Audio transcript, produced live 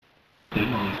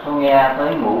Có nghe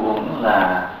tới ngũ uẩn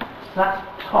là sắc,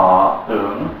 thọ,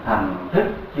 tưởng, hành, thức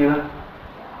chưa?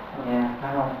 Nghe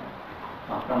phải không?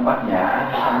 Hoặc trong Bát Nhã,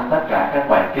 trong tất cả các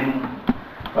bài kinh,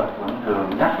 Phật vẫn thường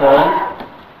nhắc tới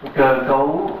cái cơ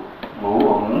cấu ngũ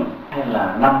uẩn hay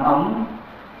là năm ấm,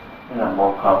 hay là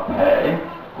một hợp thể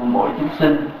của mỗi chúng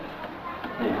sinh.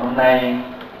 Thì hôm nay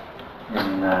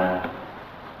mình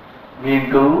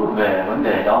nghiên cứu về vấn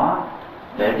đề đó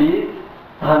để biết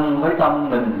thân với tâm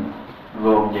mình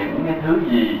gồm những cái thứ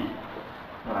gì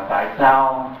và tại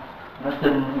sao nó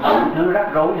sinh đủ thứ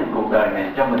rắc rối trên cuộc đời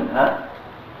này cho mình hết.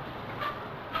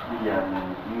 Bây giờ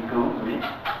mình nghiên cứu biết.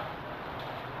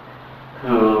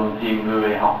 Thường thì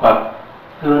người học Phật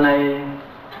xưa nay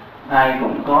ai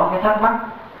cũng có cái thắc mắc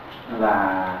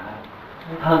là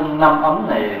cái thân năm ấm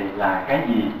này là cái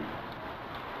gì.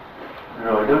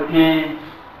 Rồi đôi khi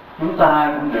chúng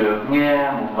ta cũng được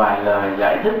nghe một vài lời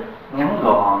giải thích ngắn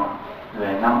gọn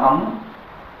về năm ấm,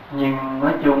 nhưng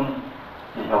nói chung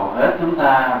thì hầu hết chúng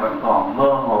ta vẫn còn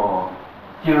mơ hồ,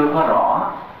 chưa có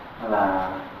rõ là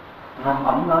năm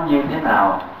ấm nó như thế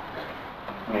nào.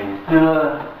 Ngày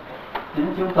xưa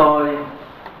chính chúng tôi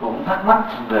cũng thắc mắc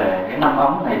về cái năm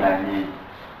ấm này là gì,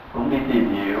 cũng đi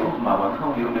tìm hiểu mà vẫn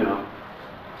không hiểu được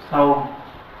sâu.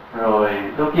 Rồi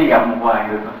đôi khi gặp một vài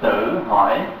người Phật tử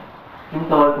hỏi, chúng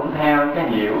tôi cũng theo cái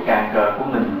hiểu càn cờ của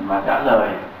mình mà trả lời,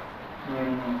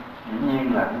 nhưng dĩ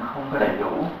nhiên là cũng không có đầy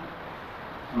đủ.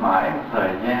 Mãi một thời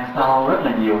gian sau rất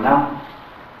là nhiều năm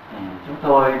thì chúng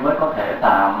tôi mới có thể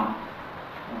tạm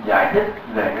giải thích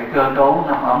về cái cơ cấu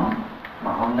năm ấm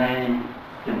mà hôm nay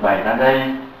trình bày ra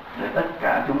đây để tất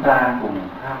cả chúng ta cùng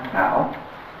tham khảo.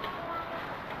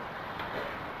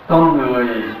 Con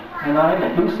người hay nói là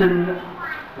chúng sinh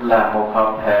là một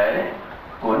hợp thể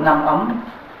của năm ấm.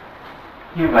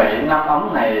 Như vậy năm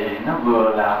ấm này nó vừa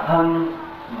là thân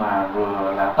mà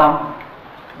vừa là tâm.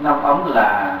 Năm ấm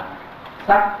là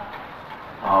sắc,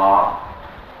 thọ,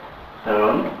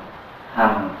 tưởng,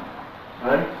 hành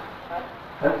với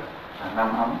thức là năm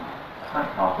ấm. Sắc,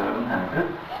 thọ, tưởng, hành, thức.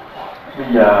 Bây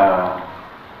giờ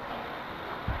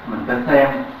mình sẽ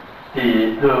xem.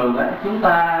 Thì thường chúng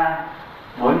ta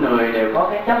mỗi người đều có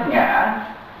cái chấp ngã.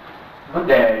 Vấn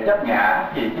đề chấp ngã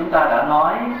thì chúng ta đã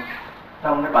nói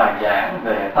trong cái bài giảng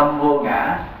về tâm vô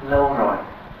ngã lâu rồi.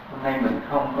 Hôm nay mình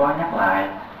không có nhắc lại.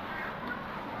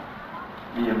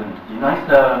 Bây giờ mình chỉ nói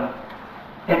sơ.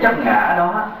 Cái chấp ngã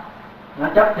đó nó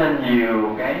chấp trên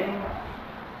nhiều cái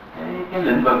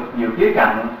lĩnh vực, nhiều khía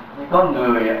cạnh. Có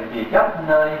người thì chấp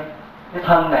nơi cái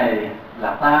thân này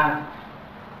là ta,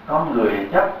 có người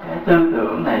chấp cái tư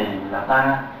tưởng này là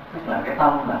ta, tức là cái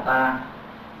tâm là ta.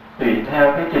 Tùy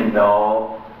theo cái trình độ,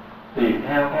 tùy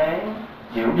theo cái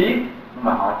hiểu biết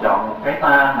mà họ chọn một cái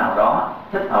ta nào đó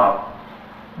thích hợp.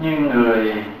 Như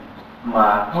người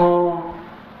mà thô,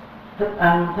 thích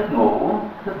ăn, thích ngủ,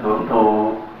 thích hưởng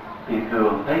thụ thì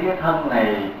thường thấy cái thân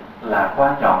này là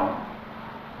quan trọng.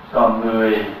 Còn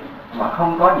người mà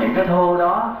không có những cái thô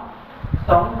đó,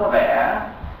 sống có vẻ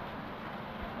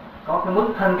có cái mức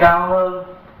thanh cao hơn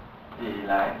thì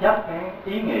lại chấp cái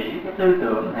ý nghĩ, cái tư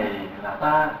tưởng này là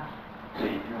ta. Tùy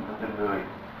theo từng người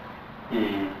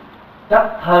thì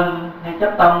chấp thân hay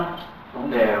chấp tâm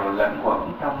cũng đều lẫn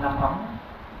quẩn trong năm ấm.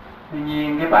 Tuy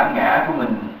nhiên cái bản ngã của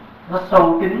mình nó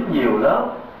sâu kín nhiều lớp.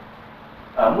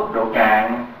 Ở mức độ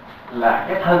cạn là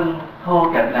cái thân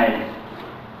thô kệch này,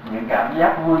 những cảm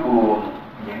giác vui buồn,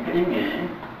 những cái ý nghĩ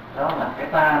đó là cái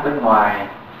ta bên ngoài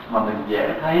mà mình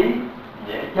dễ thấy,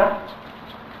 dễ chấp.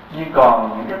 Nhưng còn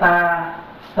những cái ta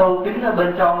sâu kín ở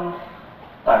bên trong,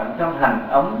 tận trong hành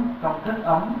ấm, trong thức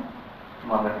ấm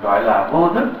mà mình gọi là vô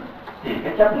thức, thì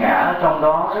cái chấp ngã ở trong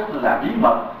đó rất là bí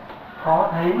mật, khó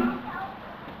thấy.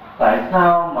 Tại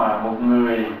sao mà một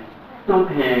người tu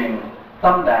thiền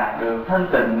tâm đạt được thanh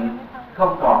tịnh,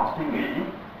 không còn suy nghĩ,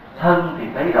 thân thì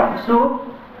thấy rỗng suốt,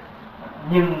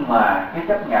 nhưng mà cái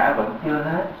chấp ngã vẫn chưa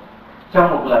hết.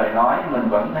 Trong một lời nói mình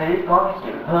vẫn thấy có cái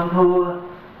sự hơn thua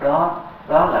đó.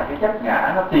 Đó là cái chấp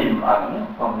ngã nó tiềm ẩn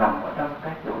còn nằm ở trong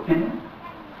cái chỗ chính.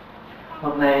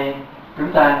 Hôm nay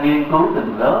chúng ta nghiên cứu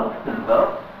từng lớp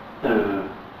từ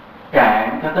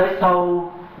cạn cho tới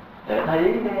sâu để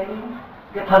thấy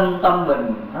cái thân tâm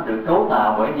mình nó được cấu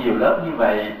tạo bởi nhiều lớp như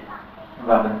vậy.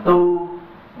 Và mình tu,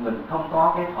 mình không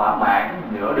có cái thỏa mãn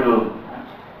nửa đường.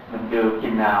 Mình được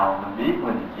chừng nào mình biết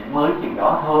mình chỉ mới chừng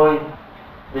đó thôi.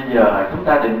 Bây giờ chúng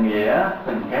ta định nghĩa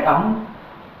từng cái ấm.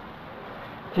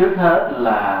 Trước hết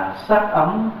là sắc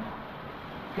ấm.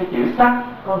 Cái chữ sắc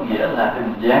có nghĩa là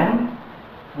hình dáng.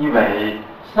 Như vậy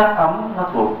sắc ấm nó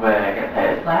thuộc về cái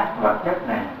thể xác vật chất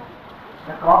này.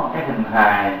 Nó có một cái hình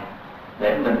hài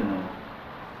để mình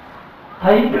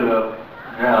thấy được,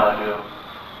 rờ được,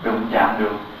 đụng chạm làm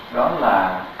được, đó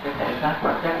là cái thể xác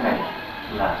vật chất này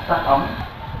là sắc ấm.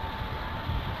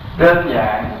 Đơn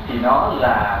giản thì nó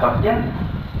là vật chất,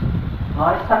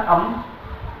 nói sắc ấm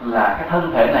là cái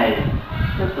thân thể này,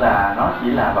 tức là nó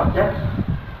chỉ là vật chất.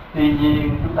 Tuy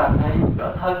nhiên chúng ta thấy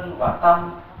giữa thân và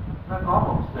tâm nó có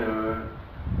một sự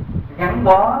gắn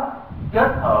bó, kết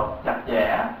hợp chặt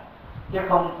chẽ, chứ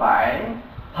không phải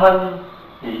thân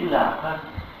chỉ là thân.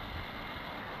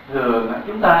 Thường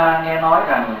chúng ta nghe nói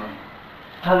rằng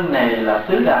thân này là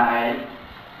tứ đại,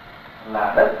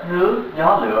 là đất nước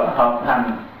gió lửa hợp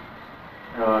thành,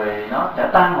 rồi nó sẽ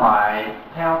tan hoại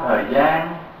theo thời gian,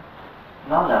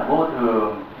 nó là vô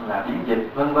thường, là biến dịch,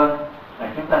 vân vân. Và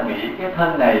chúng ta nghĩ cái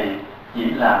thân này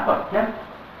chỉ là vật chất,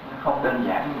 nó không đơn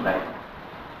giản như vậy.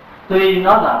 Tuy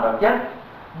nó là vật chất,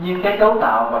 nhưng cái cấu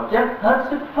tạo vật chất hết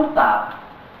sức phức tạp,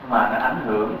 mà nó ảnh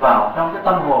hưởng vào trong cái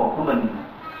tâm hồn của mình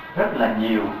rất là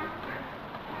nhiều.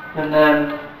 Cho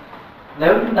nên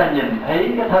nếu chúng ta nhìn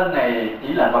thấy cái thân này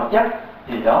chỉ là vật chất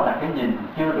thì đó là cái nhìn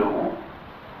chưa đủ.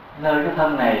 Nơi cái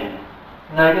thân này,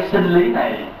 nơi cái sinh lý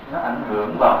này nó ảnh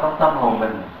hưởng vào trong tâm hồn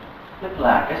mình, tức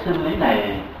là cái sinh lý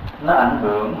này nó ảnh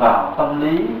hưởng vào tâm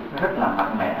lý rất là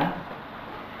mạnh mẽ.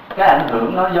 Cái ảnh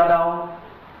hưởng nó do đâu?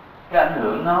 Cái ảnh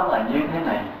hưởng nó là như thế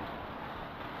này.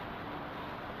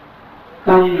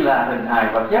 Tuy là hình hài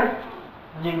vật chất,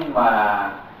 nhưng mà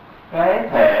cái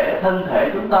thân thể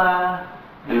chúng ta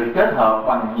được kết hợp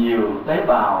bằng nhiều tế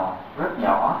bào rất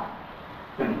nhỏ,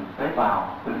 từng tế bào.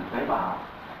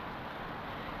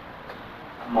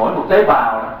 Mỗi một tế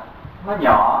bào nó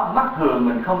nhỏ, mắt thường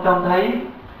mình không trông thấy,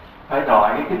 phải rọi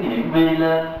cái kính hiển vi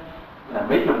lên là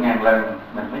mấy chục ngàn lần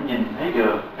mình mới nhìn thấy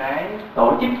được cái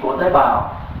tổ chức của tế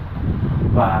bào.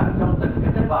 Và trong từng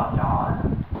cái tế bào nhỏ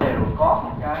đều có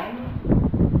một cái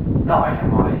đòi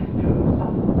hỏi sự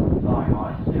sống, đòi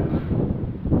hỏi sự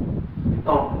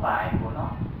tồn tại của nó.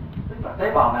 Tức là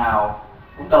tế bào nào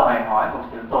cũng đòi hỏi một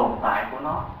sự tồn tại của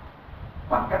nó.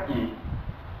 Bằng cách gì?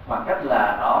 Bằng cách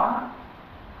là nó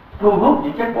thu hút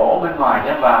những chất bổ bên ngoài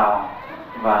ra vào,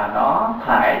 và nó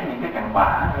thải những cái cặn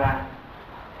bã ra.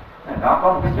 Nó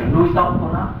có một cái sự nuôi sống của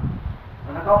nó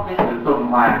có một cái sự tuần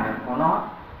hoàn của nó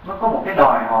có một cái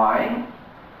đòi hỏi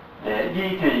để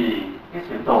duy trì cái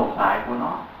sự tồn tại của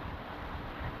nó.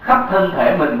 Khắp thân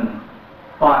thể mình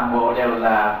toàn bộ đều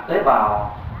là tế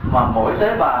bào, mà mỗi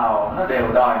tế bào nó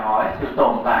đều đòi hỏi sự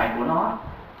tồn tại của nó.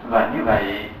 Và như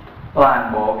vậy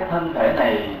toàn bộ cái thân thể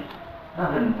này nó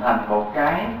hình thành một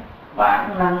cái bản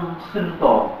năng sinh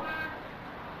tồn.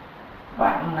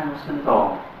 Bản năng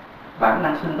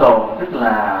sinh tồn tức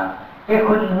là cái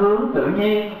khuynh hướng tự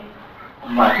nhiên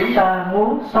mà chúng ta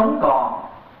muốn sống còn,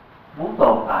 muốn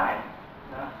tồn tại.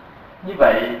 Đó. Như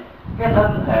vậy cái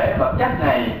thân thể vật chất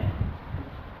này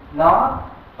nó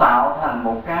tạo thành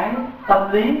một cái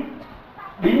tâm lý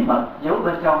bí mật giấu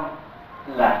bên trong,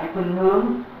 là cái khuynh hướng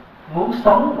muốn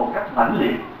sống một cách mãnh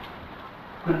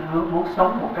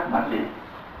liệt.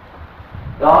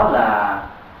 Đó là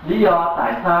lý do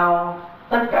tại sao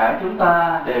tất cả chúng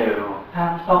ta đều tham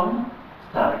sống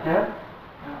sợ chết.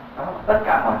 Đó, tất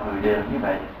cả mọi người đều như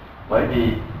vậy. Bởi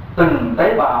vì từng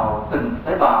tế bào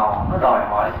nó đòi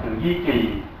hỏi sự duy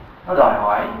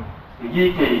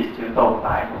trì, sự tồn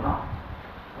tại của nó.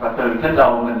 Và từ trên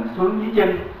đầu mình xuống dưới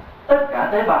chân, tất cả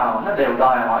tế bào nó đều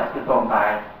đòi hỏi sự tồn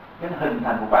tại, cho nên hình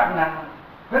thành một bản năng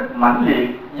rất mãnh liệt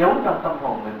giấu trong tâm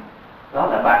hồn mình. Đó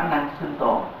là bản năng sinh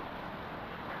tồn.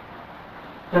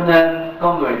 Cho nên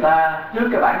con người ta trước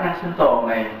cái bản năng sinh tồn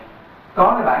này,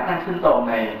 có cái bản năng sinh tồn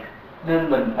này,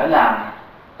 nên mình phải làm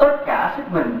tất cả sức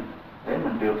mình để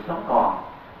mình được sống còn.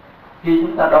 Khi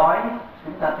chúng ta đói,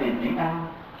 chúng ta tìm miếng ăn.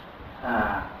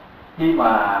 Khi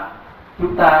mà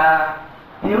chúng ta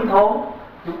thiếu thốn,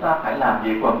 chúng ta phải làm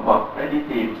việc quần quật để đi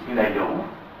tìm sự đầy đủ.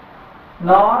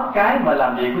 Cái mà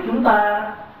làm việc của chúng ta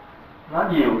nó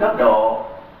nhiều cấp độ,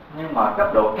 nhưng mà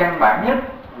cấp độ căn bản nhất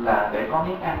là để có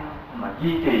miếng ăn mà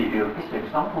duy trì được cái sự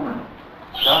sống của mình.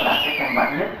 Đó là cái căn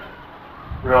bản nhất.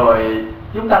 Rồi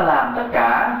chúng ta làm tất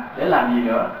cả để làm gì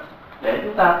nữa? Để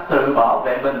chúng ta tự bảo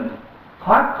vệ mình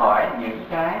thoát khỏi những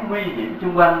cái nguy hiểm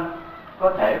xung quanh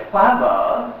có thể phá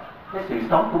vỡ cái sự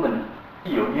sống của mình.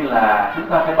 Ví dụ như là chúng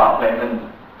ta phải bảo vệ mình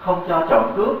không cho trộm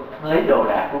cướp lấy đồ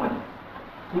đạc của mình.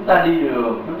 Chúng ta đi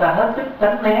đường, chúng ta hết sức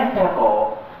tránh né xe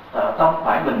cộ, sợ tông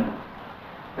phải mình.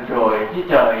 Rồi khi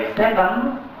trời sét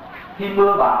đánh, khi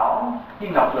mưa bão, khi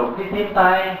ngập lụt, khi thiên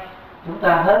tai, chúng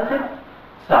ta hết sức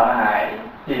sợ hãi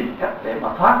tìm cách để mà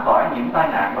thoát khỏi những tai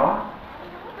nạn đó.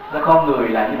 Con người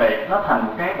là như vậy, nó thành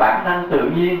một cái bản năng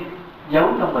tự nhiên giấu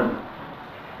trong mình.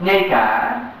 Ngay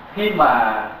cả khi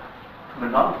mà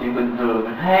mình nói một chuyện bình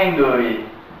thường, hai người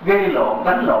gây lộn,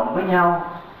 đánh lộn với nhau,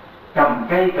 cầm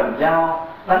cây cầm dao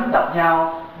đánh đập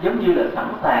nhau, giống như là sẵn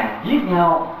sàng giết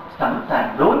nhau, sẵn sàng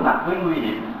đối mặt với nguy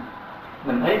hiểm.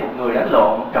 Mình thấy một người đánh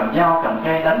lộn, cầm dao cầm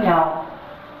cây đánh nhau,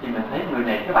 thì mình thấy người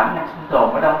này cái bản năng sinh tồn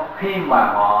ở đâu khi mà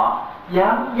họ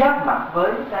dám giáp mặt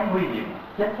với cái nguy hiểm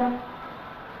chết chóc.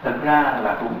 Thực ra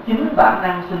là cũng chính bản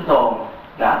năng sinh tồn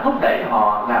đã thúc đẩy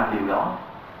họ làm điều đó.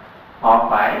 Họ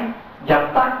phải dập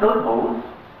tắt đối thủ,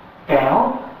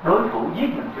 kẻo đối thủ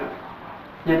giết mình trước.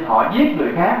 Nên họ giết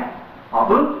người khác,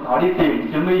 họ đi tìm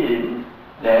sự nguy hiểm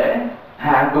để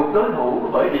hạ gục đối thủ,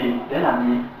 bởi vì để làm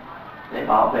gì? Để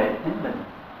bảo vệ chính mình.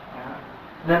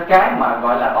 Nên cái mà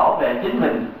gọi là bảo vệ chính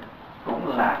mình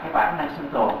cũng là cái bản năng sinh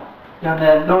tồn. Cho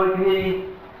nên đôi khi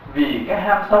vì cái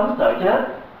ham sống sợ chết,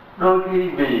 đôi khi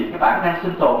vì cái bản năng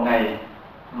sinh tồn này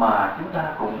mà chúng ta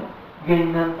cũng gây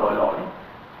nên tội lỗi.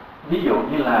 Ví dụ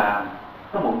như là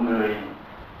có một người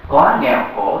quá nghèo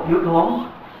khổ thiếu thốn,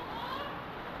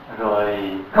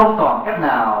 rồi không còn cách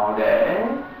nào để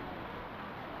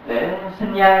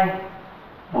sinh nhai,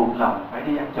 buộc lòng phải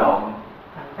đi ăn trộm,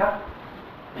 ăn cắp.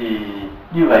 Thì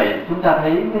như vậy chúng ta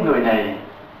thấy cái người này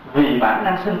vì bản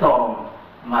năng sinh tồn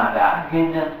mà đã gây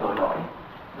nên tội lỗi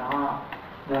đó.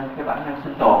 Nên cái bản năng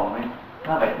sinh tồn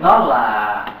ấy, nó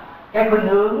là cái khuynh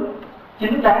hướng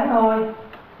chính đáng thôi.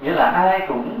 Nghĩa là ai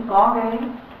cũng có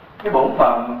cái bổn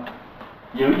phận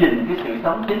giữ gìn cái sự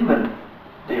sống chính mình.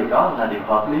 Điều đó là điều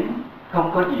hợp lý,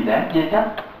 không có gì đáng chê trách.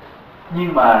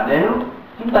 Nhưng mà nếu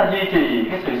chúng ta duy trì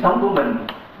cái sự sống của mình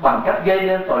bằng cách gây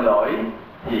nên tội lỗi,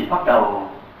 thì bắt đầu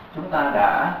chúng ta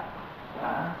đã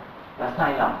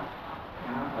sai lầm.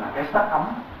 Đó là cái sắc ấm.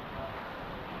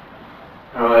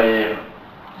 Rồi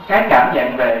cái cảm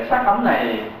nhận về sắc ấm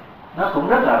này nó cũng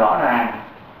rất là rõ ràng.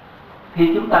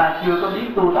 Khi chúng ta chưa có biết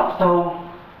tu tập sâu,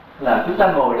 là chúng ta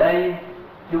ngồi đây,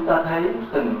 chúng ta thấy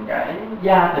từng cái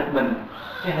da thịt mình,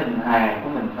 cái hình hài của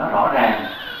mình nó rõ ràng,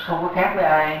 không có khác với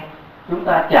ai. Chúng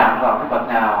ta chạm vào cái vật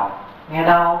nào nghe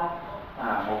đau,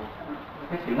 một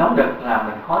cái sự nóng đực là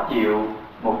mình khó chịu,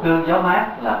 một cơn gió mát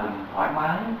là mình thoải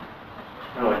mái.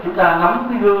 Rồi chúng ta ngắm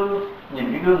cái gương,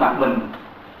 nhìn cái gương mặt mình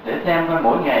để xem coi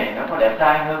mỗi ngày nó có đẹp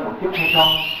trai hơn một chút hay không.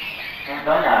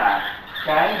 Đó là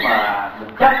cái mà mình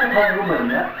chắc cái thân của mình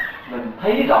á, mình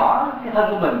thấy rõ cái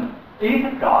thân của mình, ý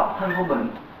thức rõ cái thân của mình,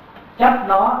 chấp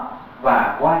nó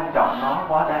và quan trọng nó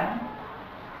quá đáng.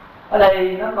 Ở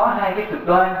đây nó có hai cái cực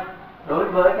đoan đối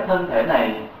với cái thân thể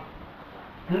này.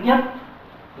 Thứ nhất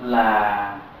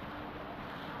là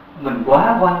mình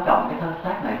quá quan trọng cái thân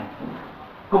xác này,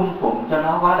 cung phụng cho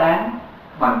nó quá đáng.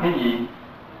 Bằng cái gì?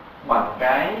 Bằng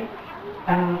cái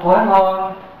ăn quá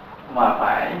ngon mà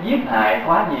phải giết hại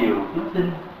quá nhiều chúng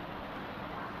sinh.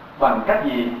 Bằng cách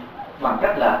gì? Bằng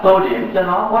cách là tô điểm cho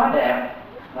nó quá đẹp.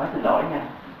 Nói xin lỗi nha,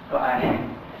 có ai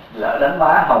lỡ đánh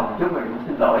má hồng chút mình cũng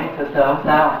xin lỗi, sơ sơ không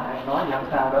sao, nói gì không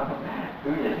sao đâu,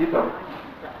 cứ vậy tiếp tục.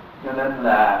 Cho nên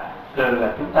là từ là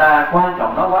chúng ta quan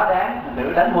trọng nó quá đáng,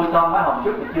 nữ đánh môi son má hồng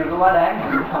chút thì chưa có quá đáng,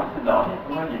 không xin lỗi,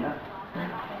 không có gì đó.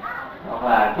 Hoặc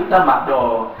là chúng ta mặc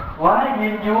đồ quá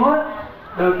diêm dúa,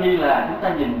 đôi khi là chúng ta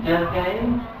nhìn trên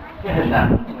cái hình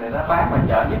ảnh người ta bán ngoài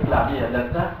chợ, nhất là bây giờ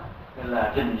lịch đó,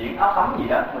 là trình diễn áo tắm gì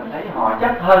đó, mình thấy họ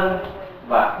chất thân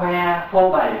và khoe phô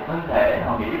bày thân thể,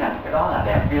 họ nghĩ rằng cái đó là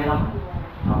đẹp ghê lắm,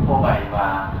 họ phô bày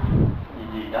và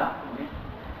gì đó.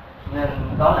 Nên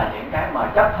đó là những cái mà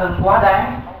chấp thân quá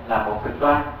đáng là một cực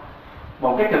đoan.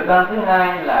 Một cái cực đoan thứ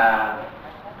hai là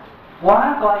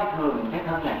quá coi thường cái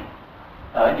thân này.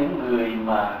 Ở những người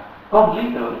mà có một lý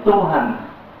tưởng tu hành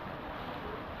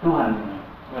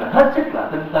là hết sức là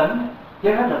tinh tấn,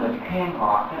 chứ rất là mình khen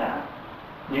họ cái đã.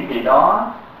 Những vị đó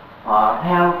họ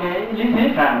theo cái lý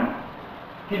thuyết rằng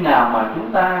khi nào mà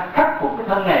chúng ta khắc phục cái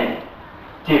thân này,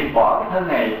 triệt bỏ cái thân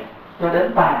này cho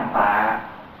đến tàn tạ,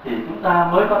 thì chúng ta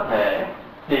mới có thể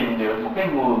tìm được một cái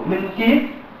nguồn minh triết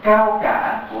cao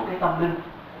cả của cái tâm linh.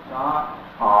 Đó,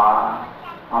 họ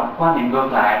quan niệm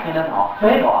ngược lại, cho nên họ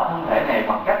phế bỏ thân thể này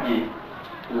bằng cách gì?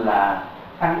 Là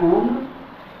ăn uống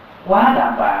quá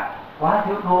đạm bạc, quá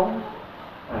thiếu thốn,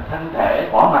 rồi thân thể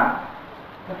bỏ mặt,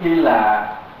 có khi là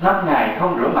 5 ngày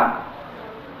không rửa mặt,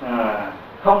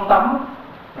 không tắm,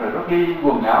 rồi có khi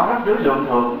quần áo rách rưới lượm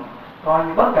thượm, coi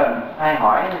như bất cần. Ai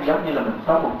hỏi giống như là mình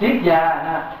sống một triết gia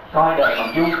ha, coi đời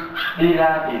bằng dung, đi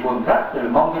ra thì quần rách từ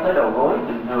mông cho tới đầu gối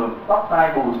bình thường, tóc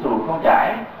tai bù xù không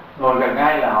chải, ngồi gần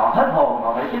ai là họ hết hồn,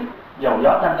 họ phải chích dầu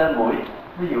gió tanh lên mũi,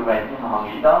 ví dụ vậy. Nhưng mà họ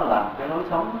nghĩ đó là một cái lối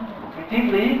sống, một cái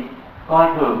triết lý coi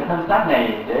thường cái thân xác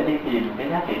này để đi tìm cái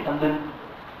giá trị tâm linh.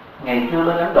 Ngày xưa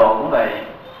lên Ấn Độ cũng vậy,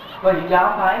 có những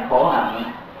giáo phái khổ hạnh,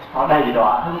 họ đầy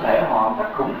đọa thân thể họ một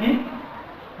cách khủng khiếp,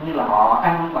 như là họ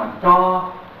ăn bằng tro,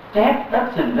 chét, đất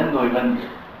sình lên người mình,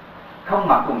 không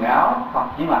mặc quần áo hoặc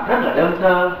chỉ mặc rất là đơn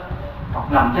sơ,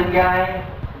 hoặc nằm trên gai,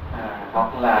 hoặc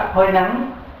là phơi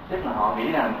nắng, tức là họ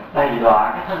nghĩ rằng đầy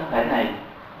đọa cái thân thể này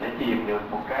để tìm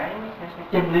được một cái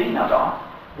chân lý nào đó.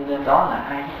 Cho nên đó là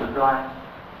hai cái cực đoan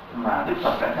mà Đức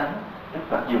Phật đã tránh. Đức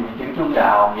Phật dùng chữ trung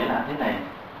đạo nghĩa là thế này: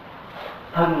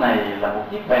 thân này là một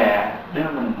chiếc bè đưa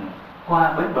mình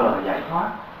qua bến bờ giải thoát,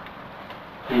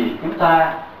 thì chúng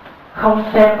ta không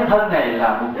xem cái thân này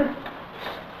là mục đích,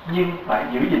 nhưng phải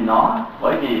giữ gìn nó,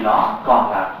 bởi vì nó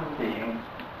còn là phương tiện.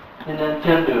 Cho nên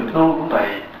trên đường tu cũng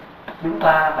vậy, chúng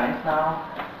ta phải sao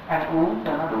ăn uống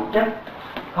cho nó đủ chất,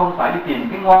 không phải đi tìm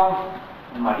cái ngon,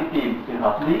 mà đi tìm sự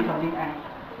hợp lý trong những ăn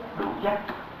đủ chất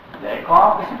để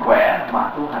có cái sức khỏe mà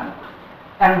tu hành.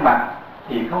 Ăn mặc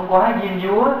thì không quá diêm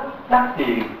dúa, đắt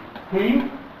tiền, phí,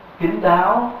 kín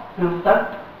đáo, tương tất.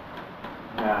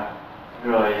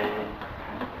 Rồi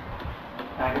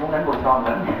ai cũng muốn đánh bồ son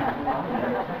đánh.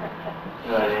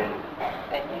 Rồi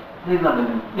nhưng mà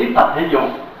mình biết tập thể dục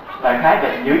là khái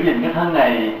về giữ gìn cái thân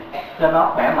này cho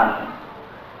nó khỏe mạnh.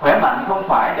 Khỏe mạnh không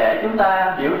phải để chúng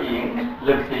ta biểu diễn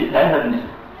lực sĩ thể hình,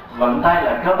 vận tay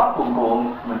là cơ bắp cuồn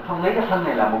cuộn. Mình không lấy cái thân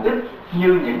này là mục đích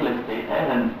như những lực sĩ thể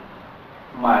hình,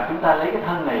 mà chúng ta lấy cái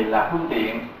thân này là phương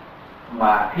tiện,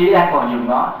 mà khi đang còn dùng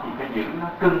nó thì phải giữ nó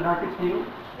cưng nó chút xíu,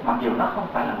 mặc dù nó không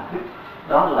phải là mục đích.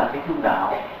 Đó là cái trung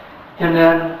đạo. Cho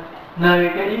nên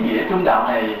nơi cái ý nghĩa trung đạo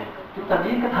này, chúng ta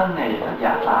biết cái thân này nó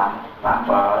giả tạm, tạm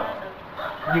bợ,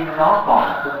 nhưng nó còn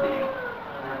là phương tiện.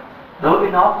 Đối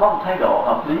với nó có một thái độ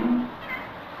hợp lý,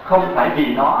 không phải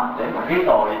vì nó để mà gây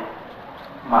tội,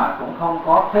 mà cũng không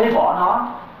có phế bỏ nó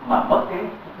mà mất cái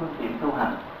phương tiện tu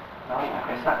hành. Đó là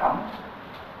cái sắc ấm.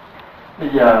 Bây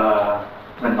giờ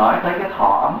mình nói tới cái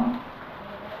thọ ấm.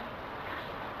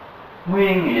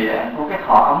 Nguyên nghĩa của cái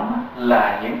thọ ấm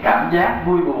là những cảm giác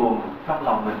vui buồn trong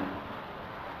lòng mình.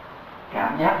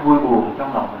 Cảm giác vui buồn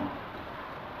trong lòng mình.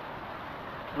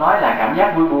 Nói là cảm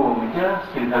giác vui buồn chứ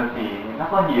sự thật thì nó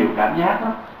có nhiều cảm giác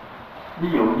lắm. Ví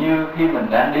dụ như khi mình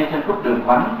đang đi trên khúc đường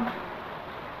vắng,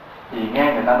 thì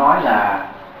nghe người ta nói là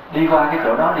đi qua cái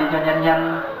chỗ đó đi cho nhanh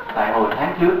nhanh, tại hồi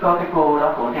tháng trước có cái cô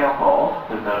đó, cổ treo cổ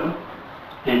tự tử.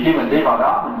 Thì khi mình đi vào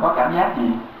đó mình có cảm giác gì?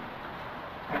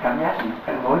 Cái cảm giác gì?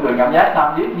 Mỗi người cảm giác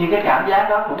sao biết, nhưng cái cảm giác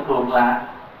đó cũng thường là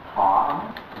thọ ấm.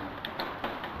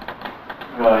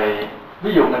 Rồi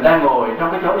ví dụ mình đang ngồi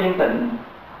trong cái chỗ yên tĩnh,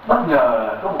 bất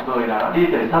ngờ có một người nào đó đi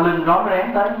từ sau lưng rón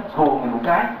rén tới hù mình một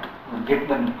cái, mình giật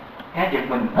mình, cái giật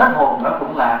mình hết hồn, đó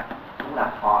cũng là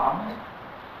thọ ấm.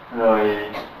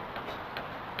 Rồi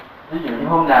ví dụ như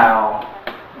hôm nào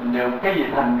mình được cái gì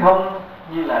thành công,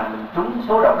 như là mình trúng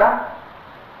số độc đắc,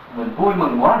 mình vui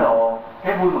mừng quá độ,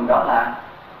 cái vui mừng đó là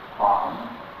thọ ấm.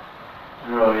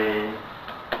 Rồi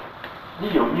ví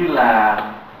dụ như là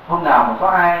hôm nào mà có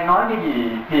ai nói cái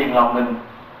gì phiền lòng mình,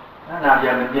 nào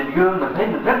giờ mình nhìn gương mình thấy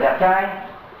mình rất đẹp trai,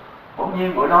 bỗng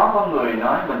nhiên bữa đó có người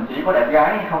nói mình chỉ có đẹp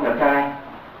gái không đẹp trai,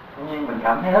 bỗng nhiên mình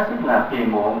cảm thấy hết sức là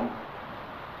phiền muộn.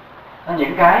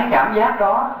 Những cái cảm giác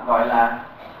đó gọi là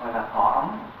thọ ấm.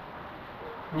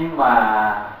 Nhưng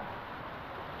mà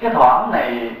cái thọ ấm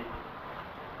này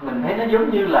mình thấy nó giống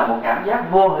như là một cảm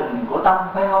giác vô hình của tâm,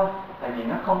 phải không? Tại vì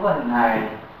nó không có hình hài,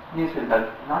 nhưng sự thật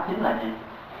nó chính là gì?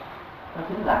 Nó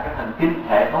chính là cái thần kinh,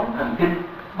 hệ thống thần kinh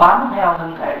bám theo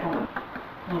thân thể của mình.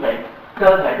 Như vậy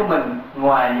cơ thể của mình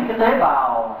ngoài những cái tế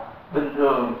bào bình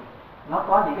thường, nó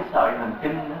có những cái sợi thần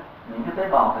kinh nữa, những cái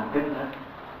tế bào thần kinh nữa.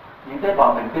 Những tế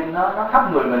bào thần kinh nó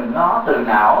khắp người mình, nó từ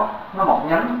não nó mọc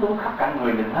nhánh xuống khắp cả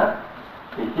người mình hết.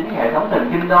 Thì chính hệ thống thần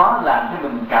kinh đó làm cho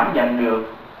mình cảm nhận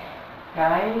được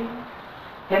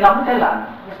cái nóng, cái lạnh,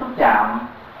 cái xúc chạm,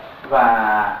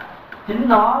 và chính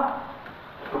nó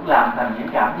cũng làm thành những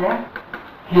cảm giác.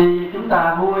 Khi chúng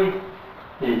ta vui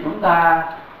thì chúng ta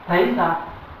thấy sao?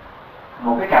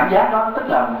 Một cái cảm giác đó, tức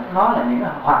là nó là những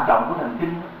hoạt động của thần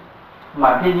kinh.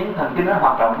 Mà khi những thần kinh nó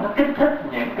hoạt động, nó kích thích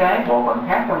những cái bộ phận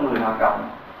khác trong người hoạt động.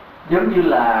 Giống như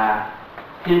là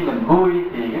khi mình vui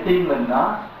thì cái tim mình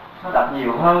nó đập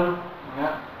nhiều hơn,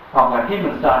 hoặc là khi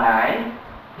mình sợ hãi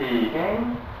thì cái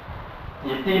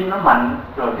nhịp tim nó mạnh,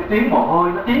 rồi cái tuyến mồ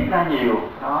hôi nó tiết ra nhiều.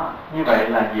 Đó, như vậy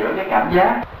là giữa cái cảm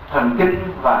giác thần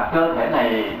kinh và cơ thể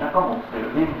này nó có một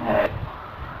sự liên hệ.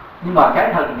 Nhưng mà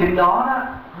cái thần kinh đó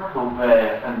nó thuộc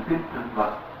về thần kinh thực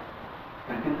vật.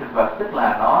 Thần kinh thực vật tức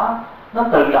là nó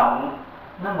tự động,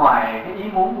 nó ngoài cái ý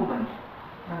muốn của mình,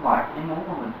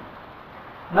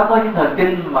 nó có những thần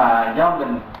kinh mà do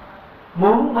mình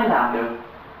muốn mới làm được.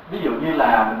 Ví dụ như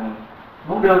là mình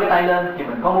muốn đưa cái tay lên thì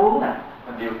mình có muốn nè,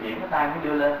 mình điều khiển cái tay mới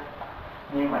đưa lên.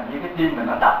 Nhưng mà như cái tim mình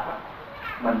nó đập,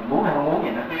 mình muốn hay không muốn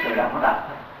thì nó cứ tự động nó đập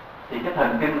thôi. Thì cái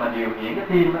thần kinh mà điều khiển cái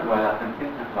tim nó gọi là thần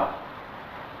kinh thực vật.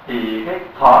 Thì cái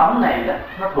thọ ấm này đó,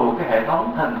 nó thuộc cái hệ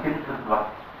thống thần kinh thực vật,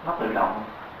 nó tự động.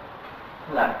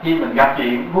 là khi mình gặp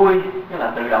chuyện vui, cái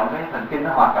là tự động cái thần kinh nó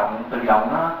hoạt động, tự động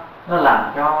nó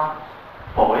làm cho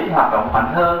phổi hoạt động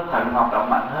mạnh hơn, thận hoạt động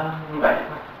mạnh hơn, như vậy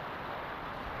thôi.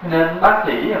 Nên bác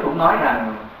sĩ cũng nói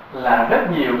rằng là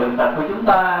rất nhiều bệnh tật của chúng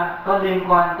ta có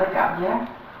liên quan tới cảm giác,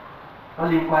 có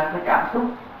liên quan tới cảm xúc.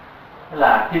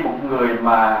 Là khi một người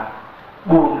mà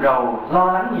buồn rầu, lo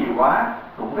lắng nhiều quá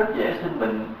cũng rất dễ sinh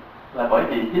bệnh, là bởi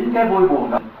vì chính cái vui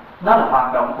buồn đó nó là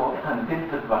hoạt động của cái thần kinh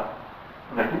thực vật,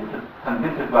 và chính thần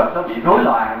kinh thực vật nó bị rối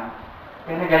loạn,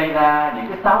 cái nó gây ra những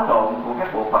cái xáo trộn của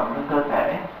các bộ phận trong cơ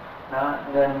thể đó.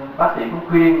 Nên bác sĩ cũng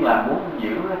khuyên là muốn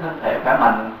giữ cái thân thể khỏe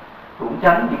mạnh cũng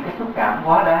tránh những cái xúc cảm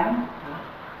quá đáng.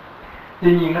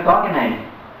 Tuy nhiên nó có cái này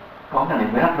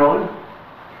mới rắc rối,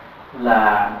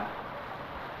 là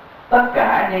tất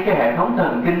cả những cái hệ thống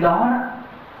thần kinh đó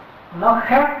nó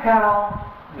khát khao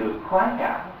được khoái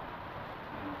cảm.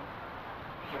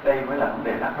 Đây mới là vấn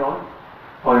đề rắc rối.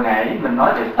 Hồi nãy mình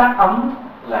nói về sắc ấm,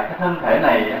 là cái thân thể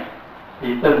này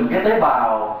thì từng cái tế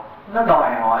bào nó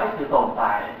đòi hỏi sự tồn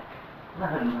tại, nó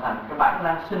hình thành cái bản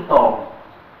năng sinh tồn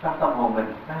trong tâm hồn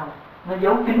mình, phải không? Nó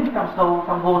giấu kín trong sâu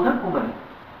trong vô thức của mình.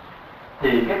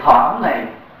 Thì cái thọ ấm này,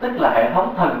 tức là hệ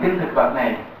thống thần kinh thực vật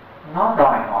này, nó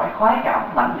đòi hỏi khoái cảm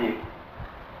mãnh liệt.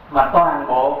 Mà toàn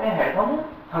bộ cái hệ thống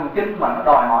thần kinh mà nó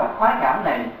đòi hỏi khoái cảm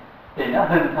này thì nó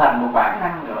hình thành một bản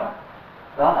năng nữa,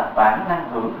 đó là bản năng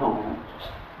hưởng thụ.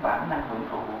 Bản năng hưởng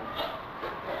thụ.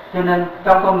 Cho nên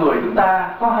trong con người chúng ta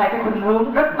có hai cái khuynh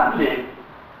hướng rất mãnh liệt.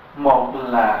 Một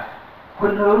là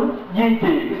khuynh hướng duy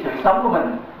trì cái sự sống của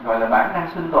mình, gọi là bản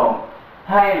năng sinh tồn.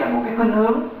 Hai là một cái khuynh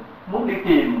hướng muốn đi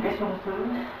tìm cái sung sướng,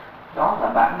 đó là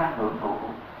bản năng hưởng thụ.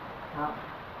 Đó.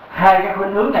 Hai cái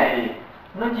khuynh hướng này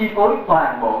nó chi phối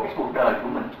toàn bộ cái cuộc đời của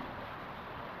mình.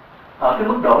 Ở cái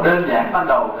mức độ đơn giản ban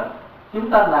đầu đó,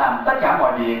 chúng ta làm tất cả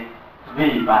mọi việc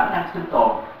vì bản năng sinh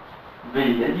tồn,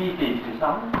 vì để duy trì sự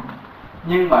sống.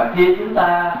 Nhưng mà khi chúng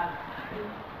ta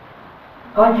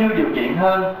có dư điều kiện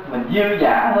hơn, mình dư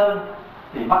dả hơn,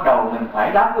 thì bắt đầu mình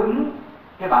phải đáp ứng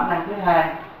cái bản năng thứ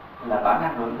hai, là bản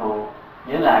năng hưởng thụ.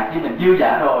 Nghĩa là khi mình dư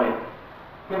dả rồi,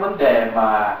 cái vấn đề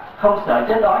mà không sợ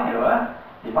chết đói nữa,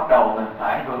 thì bắt đầu mình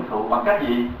phải hưởng thụ bằng cách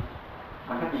gì?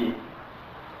 Bằng cách gì?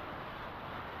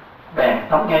 Bèn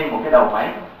thống ngay một cái đầu máy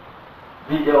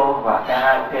video và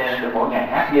karaoke, để mỗi ngày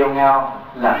hát nghêu ngao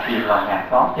làm phiền lòng hàng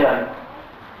xóm chơi.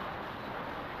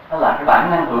 Đó là cái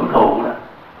bản năng hưởng thụ đó.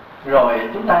 Rồi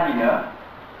chúng ta gì nữa?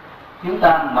 Chúng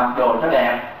ta mặc đồ cho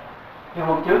đẹp. Cái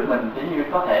hôm trước mình chỉ như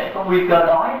có thể có nguy cơ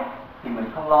đói thì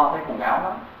mình không lo cái quần áo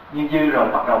đó, nhưng dư rồi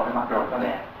bắt đầu phải mặc đồ cho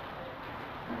đẹp.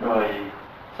 Rồi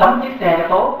sắm chiếc xe cho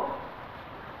tốt,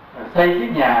 rồi xây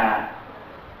chiếc nhà,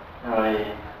 rồi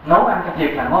nấu ăn cho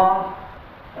thiệt là ngon,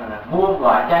 rồi mua một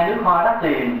loại chai nước hoa đắt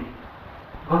tiền,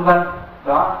 vân vân.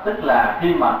 Đó tức là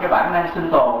khi mà cái bản năng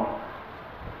sinh tồn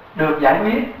được giải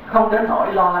quyết, không đến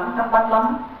nỗi lo lắng cấp bách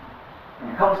lắm,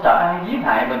 không sợ ai giết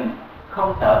hại mình,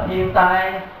 không sợ thiên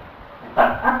tai, tật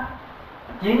ách,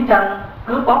 chiến tranh,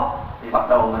 cướp bóc, thì bắt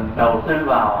đầu mình đầu tư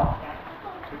vào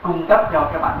cung cấp cho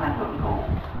cái bản năng hưởng thụ.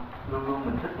 Luôn luôn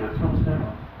mình thích được sung sướng.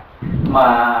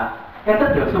 Mà cái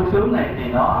thích được sung sướng này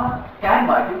thì cái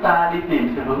mà chúng ta đi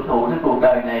tìm sự hưởng thụ trên cuộc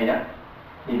đời này đó,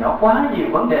 thì nó quá nhiều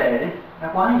vấn đề đấy, nó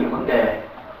quá nhiều vấn đề.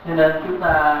 Cho nên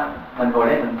mình ngồi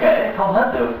đây mình kể không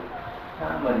hết được.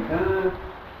 Mình cứ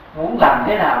muốn làm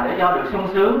thế nào để cho được sung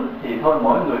sướng thì thôi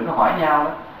mỗi người cứ hỏi nhau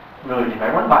đó. Người thì phải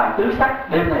đánh bài tứ sắc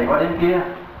đêm này qua đêm kia,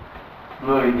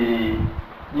 người thì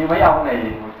như mấy ông này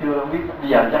hồi xưa không biết bây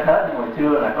giờ chắc hết, nhưng hồi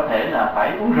xưa là có thể là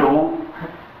phải uống rượu,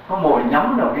 có mồi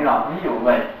nhắm rồi cái nọ, ví dụ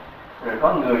vậy. Rồi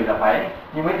có người là phải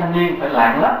như mấy thanh niên phải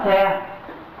lạng lách xe,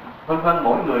 vân vân.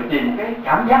 Mỗi người tìm một cái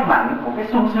cảm giác mạnh, một cái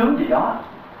sung sướng gì đó.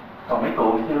 Còn mấy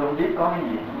cụ xưa không biết có cái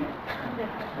gì, không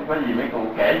biết có gì mấy cụ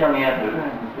kể cho nghe thử.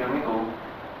 Xưa mấy cụ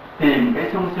tìm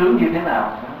cái sung sướng như thế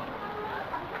nào.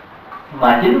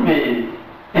 Mà chính vì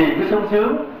tìm cái sung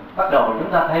sướng, bắt đầu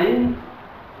chúng ta thấy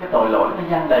cái tội lỗi nó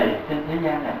giăng đầy trên thế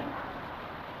gian này.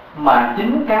 Mà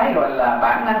chính cái gọi là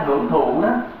bản năng hưởng thụ đó,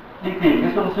 đi tìm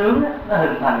cái sung sướng đó, nó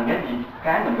hình thành cái gì?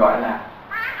 Cái mình gọi là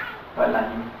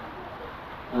gì?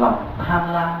 Lòng tham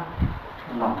lam.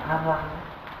 Lòng tham lam.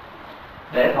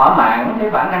 Để thỏa mãn cái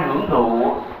bản năng hưởng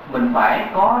thụ, mình phải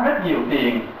có rất nhiều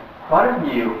tiền, có rất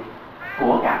nhiều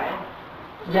của cải,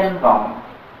 danh vọng,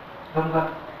 vân vân.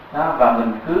 Đó, và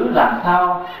mình cứ làm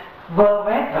sao vơ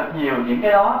vét thật nhiều những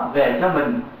cái đó về cho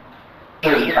mình.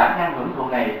 Từ cái bản năng hưởng thụ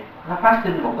này nó phát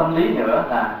sinh một tâm lý nữa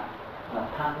là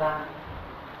tham lam.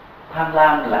 Tham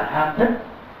lam là ham thích,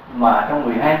 mà trong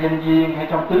 12 nhân duyên hay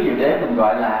trong tứ diệu đế mình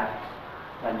gọi là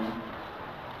gì?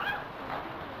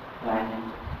 Là gì?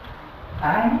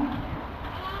 Ái.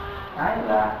 Ái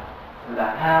là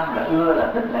là ham, là ưa, là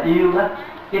thích, là yêu đó.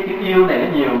 Cái chữ yêu này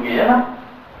nó nhiều nghĩa lắm.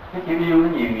 Cái chữ yêu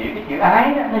nó nhiều nghĩa. Cái chữ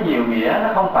ái đó, nó nhiều nghĩa. Nó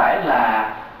không phải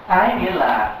là ái nghĩa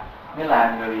là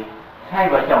người hai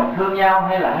vợ chồng thương nhau,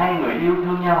 hay là hai người yêu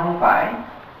thương nhau, không phải.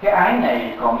 Cái ái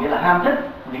này còn nghĩa là ham thích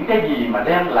những cái gì mà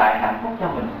đem lại hạnh phúc cho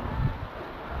mình.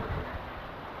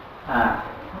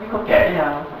 Không biết có kể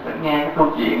thử nghe cái câu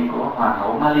chuyện của hoàng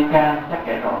hậu Malika, chắc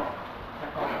kể rồi.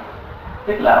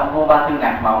 Tức là ông vua Ba Tư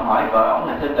Nặc mà ông hỏi vợ ông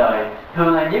là trên đời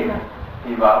thương ai nhất á,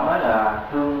 thì vợ ông nói là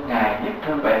thương ngài nhất,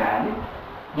 thương bệ hạ nhất.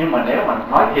 Nhưng mà nếu mà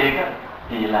nói thiệt á,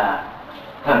 thì là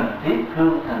thần thiết,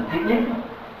 thương thần thiết nhất.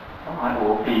 Ông hỏi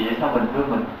ủa vì vậy sao mình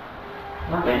thương mình?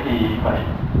 Nói vậy thì vậy,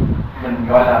 mình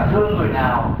gọi là thương người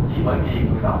nào chỉ bởi vì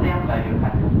người đó đem lại được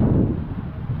hạnh phúc.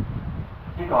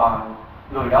 Chứ còn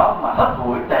người đó mà hất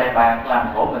hủi tệ bạc làm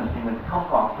khổ mình thì mình không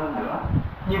còn thương nữa.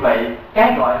 Như vậy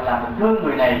cái gọi là mình thương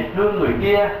người này, thương người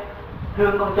kia,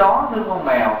 thương con chó, thương con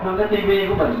mèo, thương cái tivi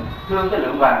của mình, thương cái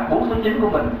lượng vàng 4 số 9 của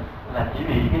mình là chỉ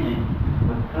vì cái gì?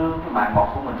 Mình thương cái mạng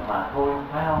mọc của mình mà thôi,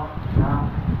 phải không?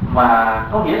 Mà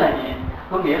có nghĩa là gì?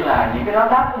 Có nghĩa là những cái đó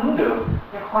đáp ứng được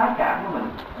cái khoái cảm của mình,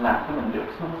 làm cho mình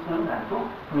được sung sướng hạnh phúc.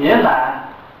 Nghĩa là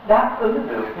đáp ứng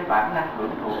được cái bản năng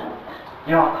hưởng thụ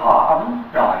do thọ ấm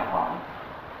đòi hỏi.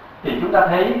 Thì chúng ta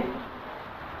thấy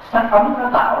sắc ấm nó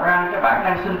tạo ra cái bản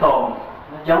năng sinh tồn,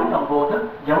 nó giấu trong vô thức,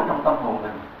 giấu trong tâm hồn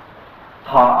mình.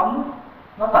 Thọ ấm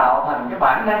nó tạo thành cái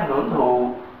bản năng hưởng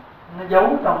thụ, nó giấu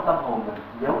trong tâm hồn mình,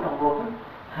 giấu trong vô thức.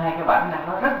 Hai cái bản năng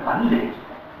nó rất mãnh liệt,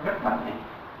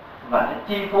 và nó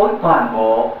chi phối toàn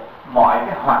bộ mọi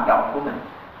cái hoạt động của mình.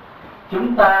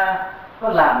 Chúng ta có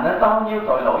làm nên bao nhiêu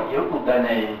tội lỗi giữa cuộc đời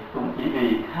này cũng chỉ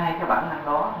vì hai cái bản năng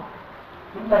đó.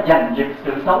 Chúng ta giành giật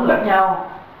sự sống lẫn nhau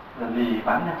là vì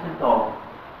bản năng sinh tồn.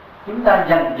 Chúng ta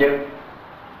giành giật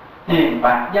tiền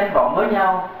bạc danh vọng với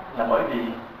nhau là bởi vì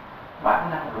bản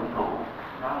năng hưởng thụ.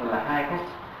 Đó là hai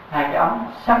cái ấm,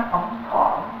 sắc ấm, thọ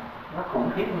ấm, nó khủng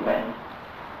khiếp như vậy.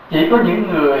 Chỉ có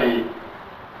những người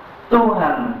tu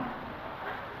hành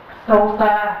sâu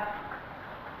xa,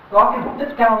 có cái mục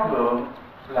đích cao thượng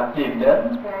là tìm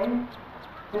đến cái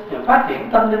sự phát triển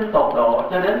tâm linh tột độ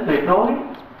cho đến tuyệt đối,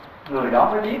 người đó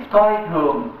mới biết coi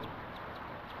thường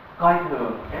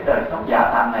cái đời sống giả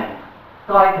tạm này,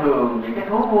 coi thường những cái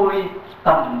thú vui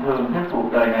tầm thường trên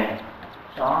cuộc đời này.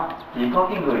 Đó, chỉ có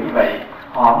cái người như vậy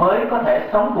họ mới có thể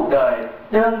sống cuộc đời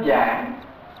đơn giản,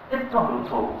 ít có hưởng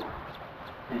thụ.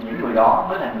 Thì những người đó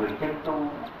mới là người chân tu.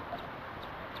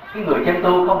 Cái người chân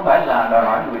tu không phải là đòi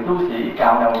hỏi người tu sĩ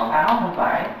cạo đầu mặc áo, không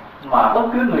phải. Mà bất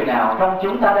cứ người nào trong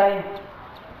chúng ta đây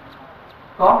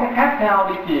có cái khát khao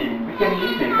đi tìm cái chân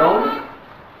lý tuyệt đối,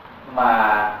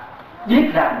 mà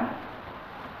biết rằng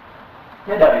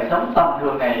cái đời sống tầm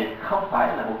thường này không phải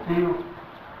là mục tiêu,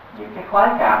 những cái khoái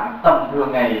cảm tầm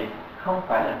thường này không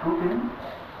phải là cứu kính,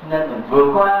 nên mình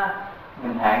vượt qua,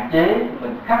 mình hạn chế,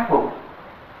 mình khắc phục,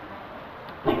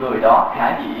 thì người đó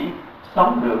khả dĩ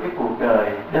sống được cái cuộc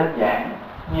đời đơn giản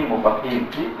như một bậc hiền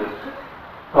triết được.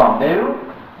 Còn nếu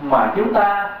mà chúng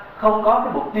ta không có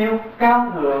cái mục tiêu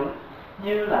cao thượng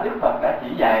như là Đức Phật đã chỉ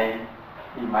dạy,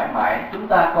 thì mãi mãi chúng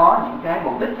ta có những cái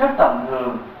mục đích rất tầm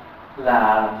thường,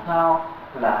 là làm sao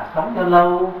là sống cho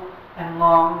lâu, ăn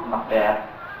ngon, mặc đẹp,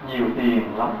 nhiều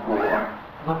tiền, lắm của,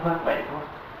 vân vân vậy thôi.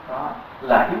 Đó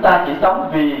là chúng ta chỉ sống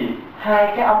vì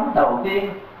hai cái ấm đầu tiên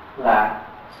là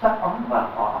sắc ấm và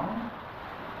thọ ấm.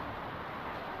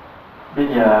 Bây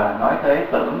giờ nói tới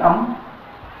tưởng ấm.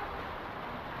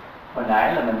 Hồi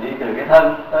nãy là mình đi từ cái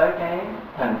thân tới cái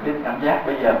thần kinh cảm giác,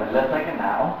 bây giờ mình lên tới cái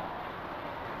não.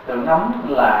 Tưởng ấm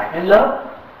là cái lớp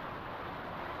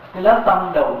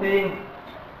tâm đầu tiên,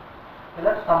 cái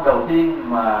lớp tâm đầu tiên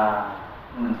mà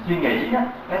mình suy nghĩ á,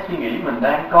 cái suy nghĩ mình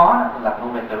đang có là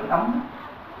thuộc về tưởng ấm.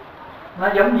 Nó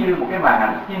giống như một cái màn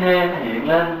ảnh cine nó hiện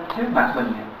lên trước mặt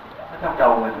mình, ở trong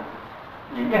đầu mình.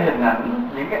 Những cái hình ảnh,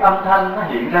 những cái âm thanh nó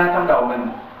hiện ra trong đầu mình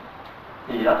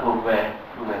thì đó thuộc về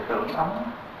tưởng ấm.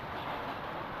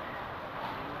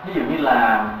 Ví dụ như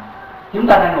là chúng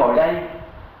ta đang ngồi đây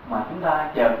mà chúng ta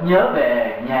chợt nhớ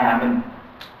về nhà mình,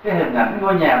 cái hình ảnh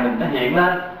ngôi nhà mình nó hiện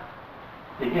lên,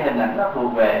 thì cái hình ảnh đó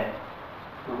thuộc về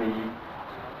gì?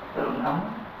 Tưởng ấm.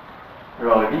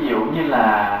 Rồi ví dụ như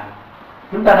là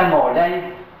chúng ta đang ngồi đây,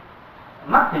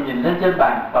 mắt thì nhìn lên trên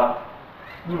bàn Phật,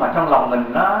 nhưng mà trong lòng mình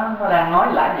nó đang nói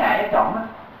lải nhải ở trong đó,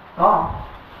 có không?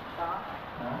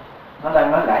 Nó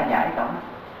đang nói lải nhải ở trong đó.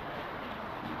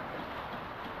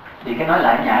 Thì cái nói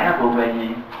lải nhải nó thuộc về gì?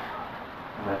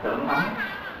 Về tưởng ấm.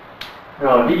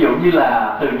 Rồi ví dụ như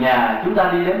là từ nhà chúng ta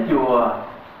đi đến chùa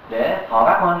để thọ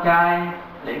bát quan trai,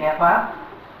 để nghe pháp,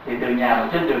 thì từ nhà mà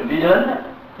trên đường đi đến,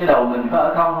 cái đầu mình có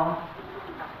ở không?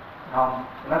 Không,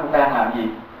 nó cũng đang làm gì?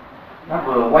 nó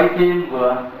vừa quay phim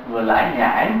vừa lải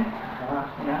nhải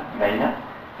vậy đó.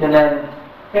 Cho nên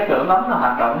cái tưởng ấm nó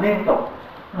hoạt động liên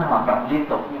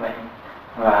tục, như vậy,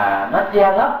 và nó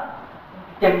che lấp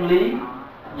chân lý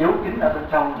giấu kín ở bên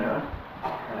trong nữa.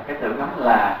 Cái tưởng ấm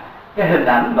là cái hình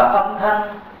ảnh và âm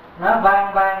thanh nó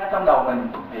vang ở trong đầu mình,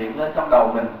 hiện lên trong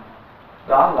đầu mình,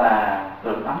 đó là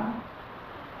tưởng ấm.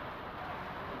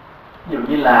 Ví dụ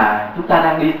như là chúng ta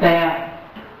đang đi xe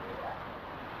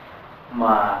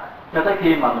mà cho tới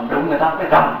khi mà mình đụng người ta một cái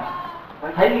rầm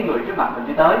mới thấy cái người trước mặt mình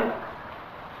đi tới,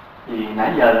 thì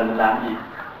nãy giờ là mình làm gì?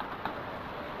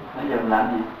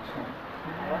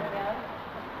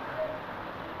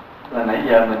 Là nãy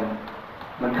giờ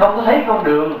mình không có thấy con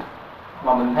đường,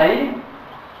 mà mình thấy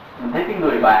cái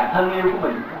người bạn thân yêu của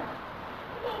mình.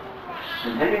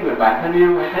 Mình thấy cái người bạn thân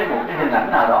yêu hay thấy một cái hình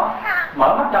ảnh nào đó,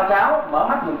 mở mắt chào cháu, mở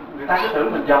mắt người ta cứ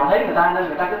tưởng mình dòm thấy người ta, nên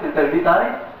người ta cứ từ từ đi tới,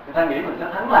 người ta nghĩ mình sẽ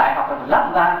thắng lại hoặc là mình lách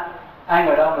người ta. Ai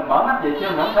ngờ đâu mình mở mắt vậy chứ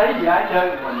mình không thấy gì ai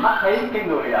chơi, mình mắt thấy cái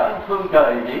người ở phương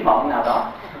trời viễn mộng nào đó,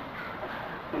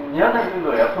 nhớ tới cái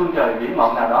người ở phương trời viễn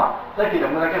mộng nào đó, tới khi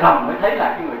đụng ra cái rầm mới thấy là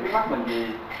cái người trước mắt mình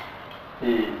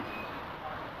thì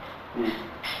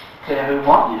xe hư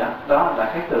mót gì đó, đó là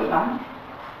cái tưởng ấm.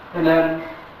 Cho nên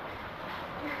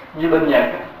như bên Nhật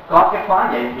có cái khóa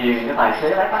dạy thiền cho tài xế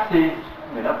lái taxi,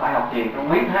 người đó phải học thiền trong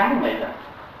mấy tháng vậy đó,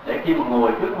 để khi mà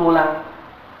ngồi trước vô lăng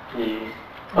thì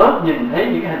bớt nhìn thấy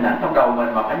những cái hình ảnh trong đầu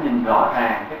mình, mà phải nhìn rõ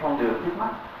ràng cái con đường trước mắt,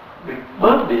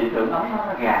 bớt bị tưởng ấm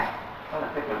nó gạt. Đó là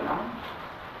cái tưởng ấm.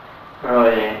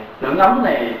 Rồi tưởng ấm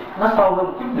này nó sâu hơn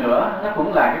một chút nữa, nó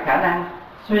cũng là cái khả năng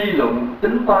suy luận,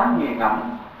 tính toán, nghiền ngẫm.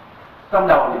 Trong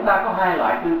đầu chúng ta có hai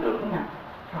loại tư tưởng nha,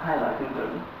 có hai loại tư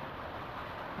tưởng.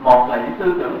 Một là những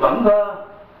tư tưởng vẩn vơ,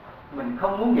 mình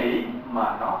không muốn nghĩ mà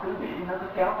nó cứ nghĩ, nó cứ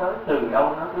kéo tới, từ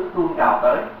đâu nó cứ tuôn trào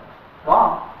tới. Có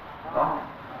không? Có không?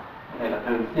 Cái này là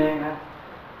thường xuyên ha,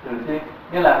 thường xuyên.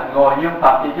 Nghĩa là mình ngồi như ông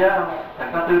Phật gì chứ, thật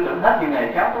ra tư tưởng hết chuyện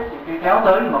này kéo tới chuyện kia kéo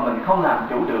tới mà mình không làm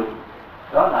chủ được.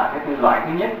 Đó là cái loại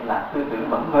thứ nhất là tư tưởng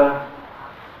vẩn vơ.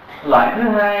 Loại thứ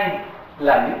hai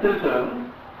là những tư tưởng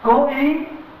cố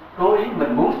ý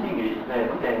mình muốn suy nghĩ về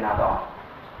vấn đề nào đó.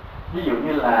 Ví dụ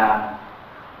như là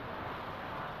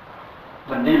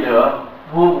mình đi lựa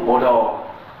mua một bộ đồ,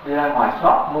 đi ra ngoài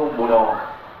shop mua một bộ đồ,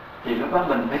 thì lúc đó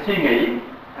mình phải suy nghĩ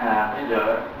phải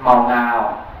lựa màu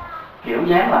nào, kiểu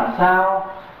dáng làm sao.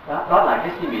 Đó là cái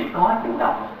suy nghĩ có chủ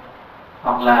động.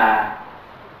 Hoặc là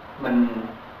mình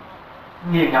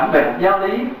nghiền ngẫm về một giáo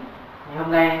lý. Như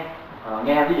hôm nay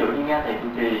nghe, ví dụ như nghe thầy trụ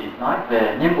trì nói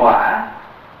về nhân quả,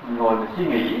 mình ngồi mình suy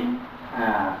nghĩ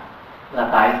là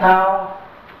tại sao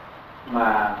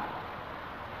mà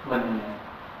mình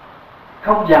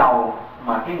không giàu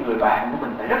mà cái người bạn của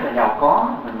mình phải rất là giàu có.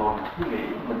 Mình ngồi mình suy nghĩ,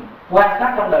 mình quan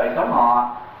sát trong đời sống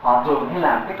họ thường hay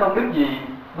làm cái công đức gì,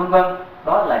 vân vân.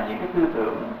 Đó là những cái tư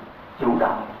tưởng chủ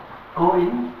động, cố ý.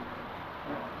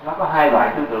 Nó có hai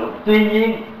loại tư tưởng. Tuy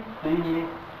nhiên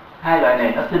hai loại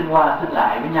này nó sinh qua sinh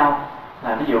lại với nhau.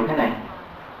 Là ví dụ thế này,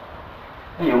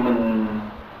 ví dụ mình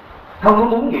không có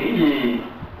muốn nghĩ gì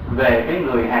về cái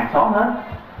người hàng xóm hết,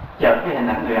 chợt cái hình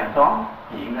ảnh người hàng xóm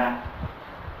hiện ra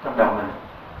trong đầu mình,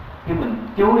 cái mình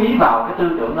chú ý vào cái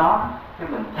tư tưởng đó, cái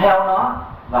mình theo nó,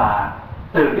 và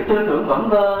từ cái tư tưởng vẩn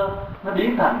vơ nó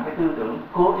biến thành cái tư tưởng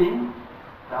cố ý.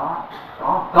 Đó,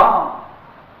 có không?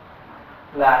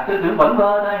 Là tư tưởng vẩn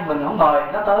vơ đây, mình không mời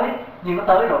nó tới, nhưng nó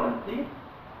tới rồi mình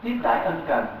tiếp đãi ân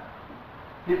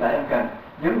cần.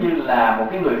 Giống như là một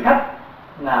cái người khách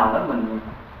nào đó mình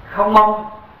không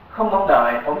mong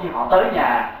đợi, cũng như họ tới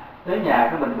nhà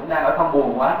cái mình cũng đang ở không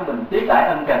buồn quá, cái mình tiếp đãi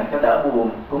ân cần cho đỡ buồn.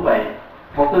 Cũng vậy,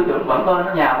 một tư tưởng vẩn vơ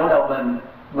nó nhào vào đầu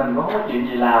mình cũng không có chuyện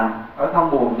gì làm, ở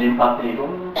không buồn niệm Phật thì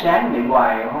cũng chán niệm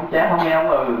hoài, không chán không nghe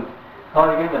không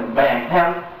thôi cái mình bèn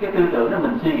theo cái tư tưởng đó,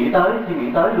 mình suy nghĩ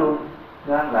tới luôn,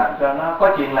 nên làm cho nó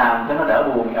có chuyện làm, cho nó đỡ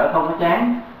buồn, ở không có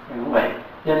chán. Thì cũng vậy,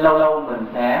 cho nên lâu lâu mình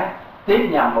sẽ tiếp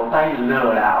nhầm một tay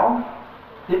lừa đảo.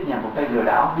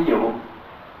 Ví dụ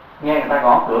nghe người ta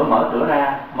gõ cửa, mở cửa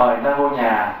ra, mời người ta vô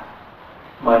nhà,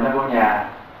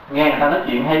 nghe người ta nói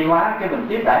chuyện hay quá, cái mình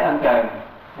tiếp đãi ân cần.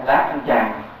 Lát anh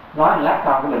chàng nói một lát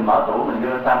xong, cái mình mở tủ, mình đưa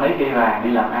người ta mấy cây vàng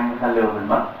đi làm ăn, người ta lừa mình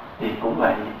mất. Thì cũng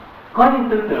vậy, có những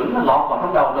tư tưởng nó lọt vào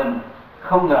trong đầu mình,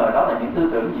 không ngờ đó là những tư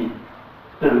tưởng gì?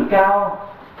 Tự cao,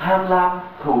 tham lam,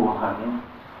 thù hận.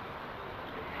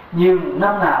 Nhưng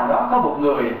năm nào đó có một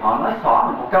người họ nói xỏ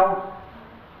mình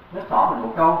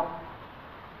một câu,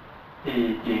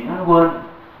 thì chuyện nó quên.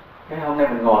 Cái hôm nay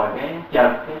mình ngồi, cái chợt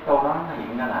cái câu đó nó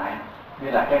hiện ra lại,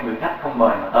 như là cái người khách không mời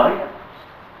mà tới.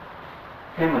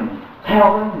 Cái mình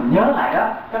theo mình nhớ lại đó,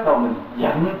 bắt đầu mình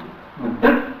giận, mình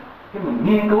tức, cái mình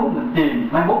nghiên cứu, mình tìm,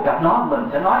 mai mốt gặp nó mình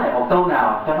sẽ nói lại một câu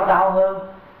nào cho nó đau hơn,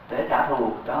 để trả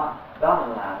thù. Đó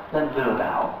là tên lừa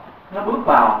đảo. Nó bước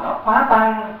vào, nó phá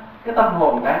tan cái tâm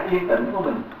hồn đang yên tĩnh của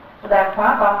mình, nó đang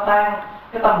phá tan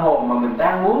cái tâm hồn mà mình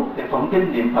đang muốn thì tụng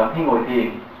kinh niệm Phật khi ngồi thiền,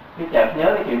 cái chợt nhớ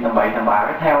cái chuyện tầm bậy tầm bạ,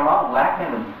 cái theo nó một lát cái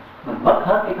mình mất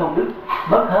hết cái công đức,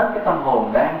 mất hết cái tâm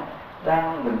hồn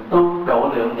đang mình tu độ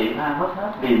lượng vị tha, mất hết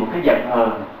vì một cái giận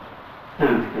hờn từ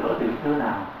xưa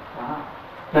nào đó.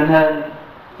 Cho nên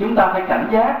chúng ta phải cảnh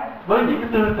giác với những cái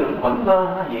tư tưởng vẩn vơ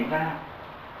nó hiện ra.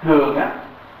 Thường á,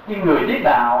 khi người biết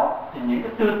đạo thì những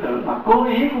cái tư tưởng mà cố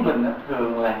ý của mình á,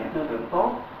 thường là những tư tưởng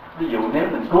tốt. Ví dụ nếu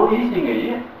mình cố ý suy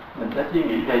nghĩ, mình sẽ suy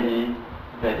nghĩ về gì?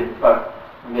 Về Đức Phật,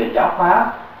 về giáo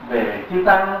pháp, về chư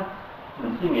tăng.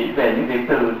 Mình suy nghĩ về những việc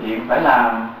từ thiện phải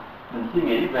làm. Mình suy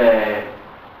nghĩ về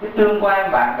cái tương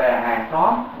quan bạn bè hàng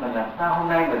xóm, mình làm sao hôm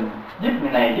nay mình giúp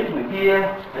người này giúp người kia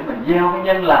để mình gieo cái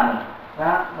nhân lành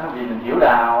đó. Vì mình hiểu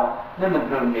đạo nên mình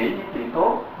thường nghĩ những chuyện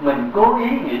tốt, mình cố ý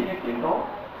nghĩ những chuyện tốt.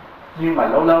 Nhưng mà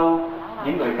lâu lâu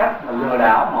những người khách mà lừa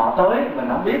đảo họ tới mình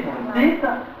không biết mà mình tiếc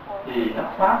đó, thì nó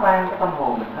phá tan cái tâm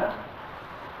hồn mình hết.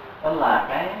 Đó là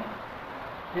cái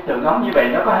tưởng ấm như vậy.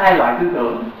 Nó có hai loại tư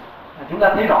tưởng, chúng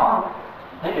ta thấy rõ không?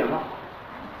 Thấy được không?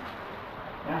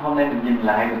 Hôm nay mình nhìn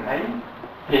lại mình thấy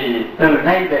thì từ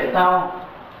nay về sau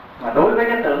mà đối với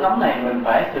cái tưởng ấm này mình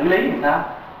phải xử lý làm sao?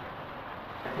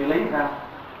 Phải xử lý làm sao?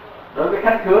 Đối với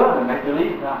khách khứa mình phải xử lý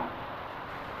làm sao?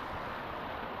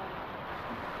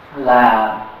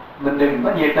 Là mình đừng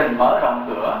có nhiệt tình mở rộng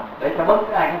cửa để cho bất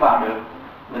cứ ai cũng vào được.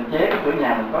 Mình chế cái cửa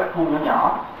nhà mình có cái khu nhỏ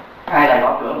nhỏ, ai lại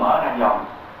gõ cửa mở ra dòm,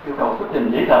 yêu cầu xuất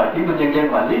trình giấy tờ chứng minh nhân dân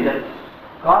và lý lịch,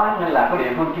 có nên là có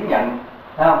địa phương chứng nhận,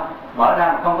 thấy không? Mở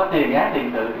ra mà không có tiền án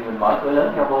tiền sự thì mình mở cửa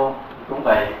lớn cho vô. Cũng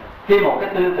vậy, khi một cái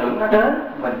tư tưởng nó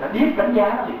đến mình phải biết đánh giá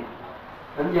nó liền.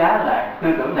 Đánh giá là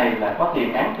tư tưởng này là có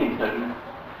tiền án tiền sự,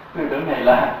 tư tưởng này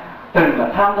là từng là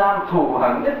tham lam thù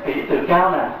hận ích kỷ tự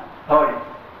cao nè, thôi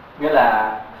nghĩa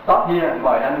là stop here,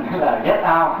 gọi anh nghĩa là get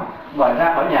out, gọi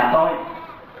ra khỏi nhà tôi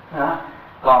đó.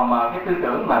 Còn mà cái tư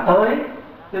tưởng mà tới,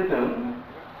 tư tưởng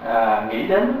nghĩ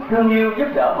đến thương yêu giúp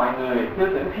đỡ mọi người, tư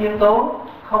tưởng khiêm tốn,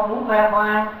 không muốn khoe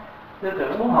khoang, tư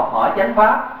tưởng muốn học hỏi chánh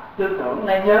pháp, tư tưởng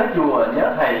nay nhớ chùa,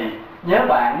 nhớ thầy, nhớ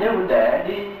bạn, nhớ huynh đệ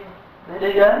đi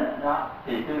đến đó,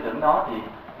 thì tư tưởng đó thì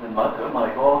mình mở cửa mời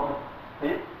cô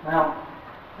tiếp, thấy không?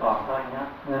 Còn thôi nhá,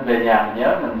 nên về nhà mình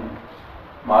nhớ mình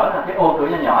mở ra cái ô cửa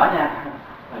nhỏ nhỏ nha,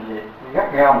 rồi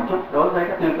gắt gao một chút đối với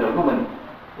cái tư tưởng của mình,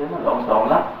 chứ nó lộn xộn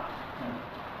lắm.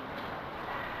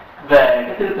 Về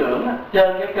cái tư tưởng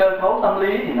trên cái cơ cấu tâm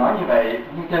lý thì nói như vậy,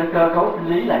 nhưng trên cơ cấu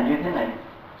sinh lý là như thế này.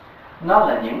 Nó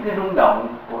là những cái rung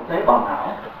động của tế bào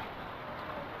não,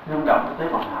 rung động của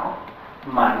tế bào não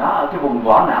mà nó ở cái vùng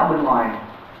vỏ não bên ngoài.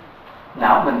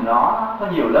 Não mình nó có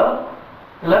nhiều lớp,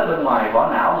 cái lớp bên ngoài vỏ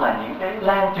não là những cái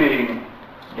lan truyền,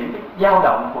 những cái dao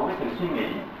động của cái sự suy nghĩ.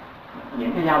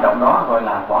 Những cái dao động đó gọi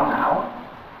là vỏ não.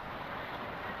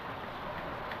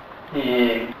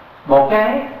 Thì một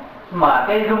cái mà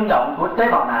cái rung động của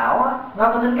tế bào não á,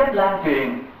 nó có tính cách lan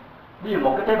truyền. Ví dụ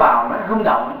một cái tế bào nó rung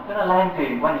động, nó lan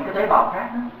truyền qua những cái tế bào khác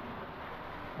đó.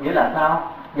 Nghĩa là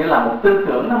sao? Nghĩa là một tư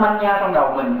tưởng nó manh nha trong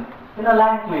đầu mình, nó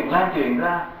lan truyền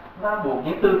ra, nó buộc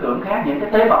những tư tưởng khác, những cái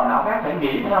tế bào não khác phải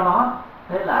nghĩ theo nó.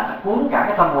 Thế là nó cuốn cả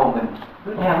cái tâm hồn mình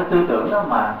cứ theo cái tư tưởng đó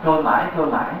mà trôi mãi.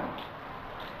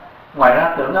 Ngoài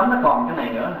ra tưởng ấm nó còn cái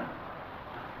này nữa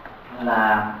nè,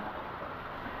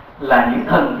 là những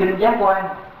thần kinh giác quan.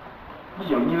 Ví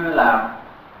dụ như là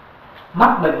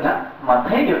mắt mình á mà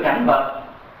thấy được cảnh vật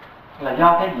là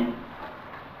do cái gì?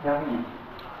 Do cái gì?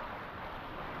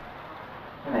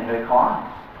 Cái này hơi khó.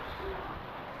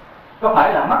 Có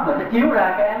phải là mắt mình nó chiếu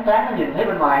ra cái ánh sáng nó nhìn thấy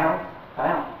bên ngoài không? Phải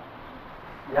không?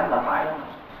 Dám là phải đâu.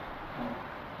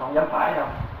 Không dám phải đâu.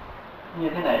 Như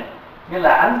thế này, nghĩa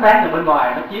là ánh sáng từ bên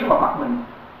ngoài nó chiếu vào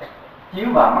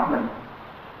mắt mình,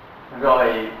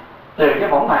 rồi từ cái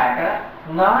võng mạc đó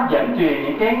nó dẫn truyền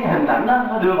những cái hình ảnh đó,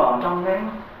 nó đưa vào trong cái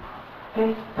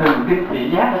thần kinh thị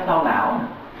giác ở sau não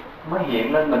mới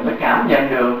hiện lên, mình mới cảm nhận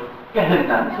được cái hình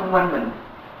ảnh xung quanh mình.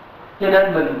 Cho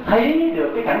nên mình thấy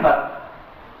được cái cảnh vật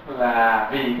là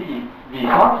vì cái gì? Vì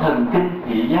có thần kinh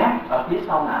thị giác ở phía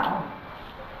sau não.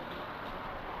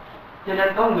 Cho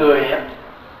nên có người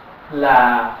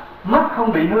là mắt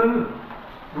không bị hư,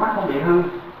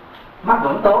 mắt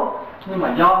vẫn tốt, nhưng mà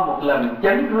do một lần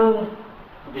chấn thương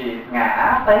vì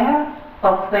ngã té,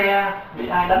 tông xe, bị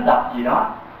ai đánh đập gì đó,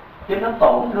 chứ nó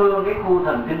tổn thương cái khu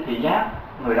thần kinh thị giác,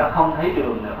 người đó không thấy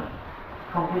đường nữa.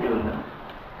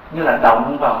 Như là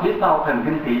động vào phía sau thần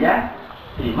kinh thị giác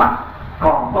thì mắt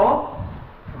còn tốt,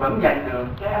 vẫn nhận được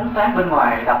cái ánh sáng bên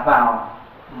ngoài đập vào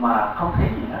mà không thấy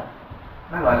gì hết.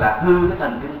 Nó gọi là hư cái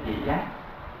thần kinh thị giác.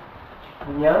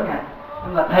 Nhớ nha,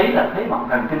 chúng ta thấy là thấy bằng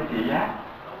thần kinh thị giác,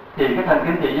 thì cái thần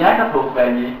kinh thị giác nó thuộc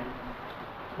về gì?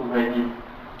 Thuộc về gì?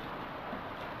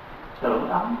 Tưởng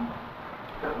ấm.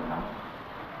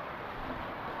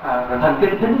 Rồi thần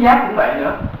kinh thính giác cũng vậy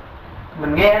nữa.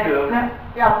 Mình nghe được á,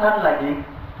 cái âm thanh là gì?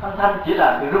 Âm thanh chỉ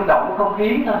là sự rung động của không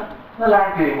khí thôi. Nó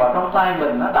lan truyền vào trong tai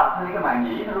mình, nó đập lên cái màng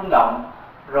nhĩ, nó rung động.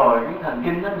 Rồi cái thần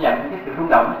kinh nó nhận cái sự rung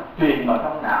động, nó truyền vào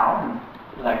trong não mình,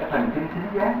 là cái thần kinh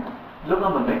thính giác. Lúc đó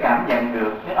mình mới cảm nhận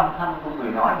được cái âm thanh của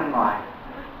người nói bên ngoài.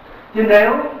 Chứ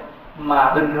nếu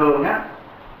mà bình thường á,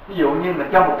 ví dụ như mình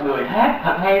cho một người hát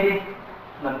thật hay đi,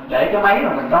 mình để cái máy mà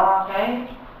mình đo cái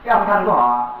âm thanh của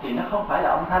họ, thì nó không phải là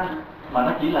âm thanh, mà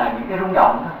nó chỉ là những cái rung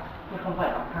động thôi, chứ không phải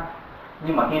là âm thanh.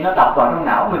 Nhưng mà khi nó đập vào trong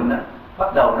não mình á, bắt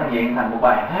đầu nó hiện thành một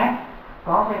bài hát,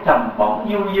 có cái trầm bổng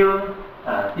du dương,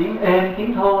 tiếng êm,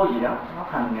 tiếng thô gì đó, nó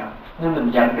thành nhập. Nên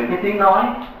mình nhận được cái tiếng nói,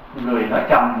 người nói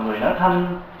trầm, người nói thanh,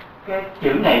 cái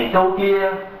chữ này câu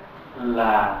kia,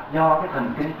 là do cái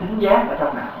thần kinh thính giác ở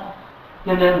trong não.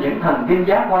 Cho nên những thần kinh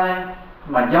giác quan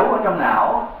mà giấu ở trong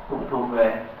não cũng thuộc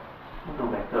về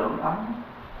tưởng ấm.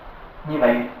 Như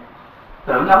vậy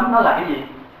tưởng ấm nó là cái gì?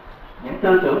 Những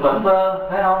tư tưởng vẩn vơ,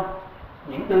 phải không?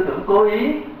 Những tư tưởng cố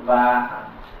ý và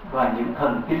những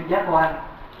thần kinh giác quan.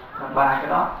 Ba cái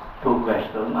đó thuộc về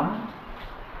tưởng ấm.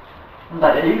 Chúng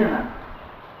ta để ý nữa nè.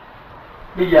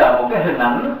 Bây giờ một cái hình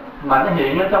ảnh mà nó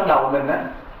hiện lên trong đầu mình á,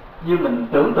 như mình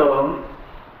tưởng tượng,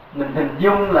 mình hình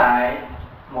dung lại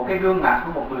một cái gương mặt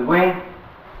của một người quen,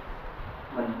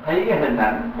 mình thấy cái hình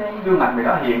ảnh, cái gương mặt người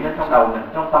đó hiện lên trong đầu mình,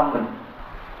 trong tâm mình,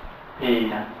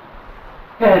 thì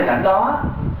cái hình ảnh đó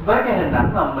với cái hình ảnh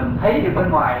mà mình thấy được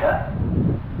bên ngoài đó,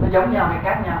 nó giống nhau hay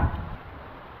khác nhau?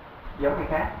 Giống hay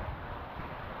khác?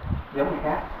 Giống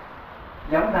hay khác?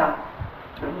 Giống sao?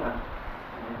 Đúng rồi.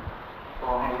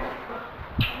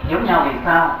 Giống nhau vì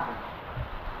sao?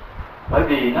 Bởi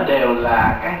vì nó đều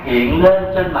là cái hiện lên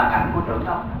trên màn ảnh của tưởng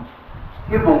ấm.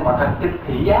 Cái vùng mà thần kinh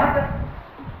thị giác đó,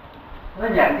 nó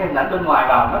nhận cái hình ảnh bên ngoài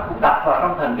vào, nó cũng đập vào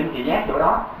trong thần kinh thị giác chỗ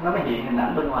đó, nó mới hiện hình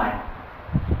ảnh bên ngoài.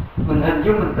 Mình hình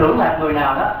dung, mình tưởng là người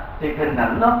nào đó, thì hình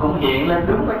ảnh nó cũng hiện lên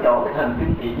đúng cái chỗ cái thần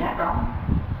kinh thị giác đó.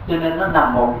 Cho nên nó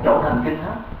nằm một cái chỗ thần kinh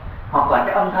hết. Hoặc là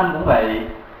cái âm thanh cũng vậy.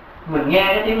 Mình nghe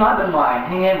cái tiếng nói bên ngoài,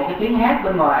 hay nghe một cái tiếng hát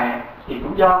bên ngoài, thì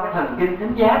cũng do cái thần kinh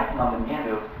thính giác mà mình nghe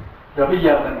được. Rồi bây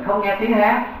giờ mình không nghe tiếng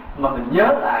hát, mà mình nhớ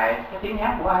lại cái tiếng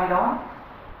hát của ai đó.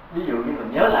 Ví dụ như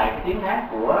mình nhớ lại cái tiếng hát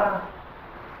của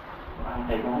anh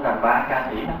thầy cũng rằng ba ca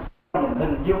sĩ đó, mình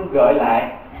hình dung gợi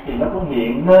lại thì nó cũng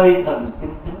hiện nơi thần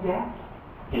kinh thính giác,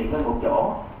 hiện lên một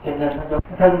chỗ. Cho nên nó cái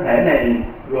thân thể này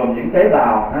gồm những tế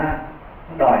bào ha,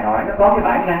 nó đòi hỏi nó có cái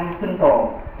bản năng sinh tồn.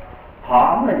 Thọ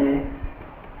ấm là gì?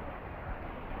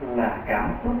 Là cảm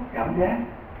xúc, cảm giác,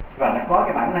 và nó có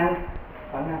cái bản năng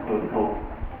hưởng thụ.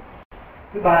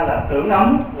 Thứ ba là tưởng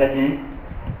ấm là gì?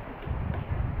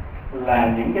 Là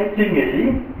những cái suy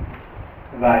nghĩ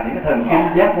và những cái thần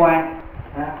kinh giác quan.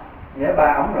 Nhớ ba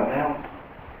ấm rồi phải không?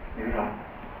 Hiểu rồi.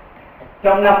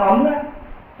 Trong năm ấm đó,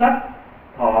 sắc,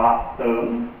 thọ,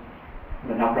 tưởng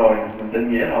mình học rồi, mình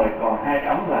định nghĩa rồi. Còn hai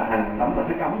ấm là hành ấm và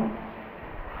thức ấm.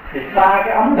 Thì ba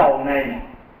cái ấm đầu này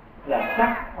là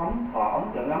sắc ấm, thọ ấm,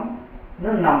 tưởng ấm,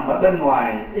 nó nằm ở bên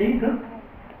ngoài ý thức.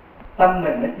 Tâm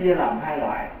mình nó chia làm hai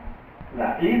loại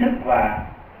là ý thức và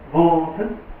vô thức.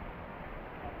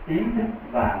 Ý thức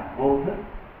và vô thức.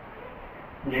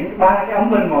 Những ba cái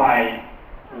ấm bên ngoài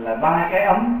là ba cái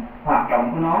ấm hoạt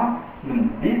động của nó mình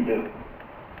biết được,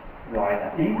 gọi là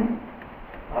ý thức.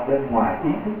 Ở bên ngoài ý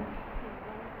thức,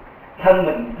 thân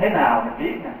mình thế nào mình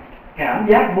biết nè, cảm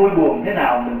giác vui buồn thế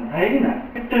nào mình thấy nè,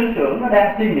 cái tư tưởng nó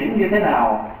đang suy nghĩ như thế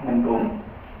nào mình cũng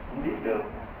biết được.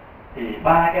 Thì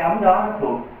ba cái ấm đó nó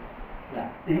thuộc là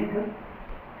ý thức.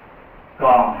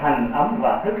 Còn hành ấm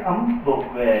và thức ấm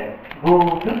thuộc về vô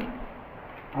thức.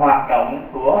 Hoạt động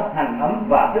của hành ấm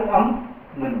và thức ấm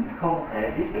mình không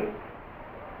thể biết được.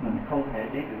 Mình không thể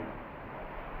biết được.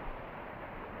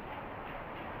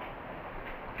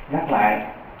 Nhắc lại,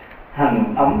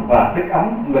 hành ấm và thức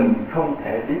ấm mình không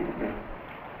thể biết được.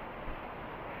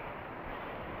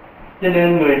 Cho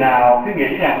nên người nào cứ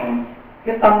nghĩ rằng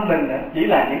cái tâm mình chỉ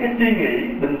là những cái suy nghĩ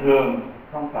bình thường,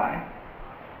 không phải.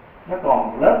 Nó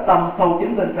còn lớp tâm sâu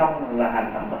kín bên trong là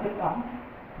hành ấm và thức ấm.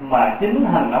 Mà chính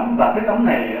hành ấm và thức ấm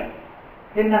này,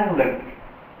 cái năng lực,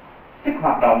 sức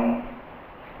hoạt động,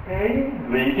 cái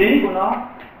vị trí của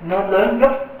nó lớn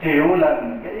gấp triệu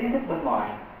lần cái ý thức bên ngoài.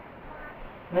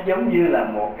 Nó giống như là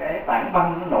một cái tảng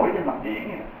băng nó nổi trên mặt biển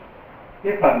vậy.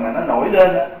 Cái phần mà nó nổi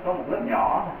lên đó, có một lớp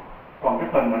nhỏ, còn cái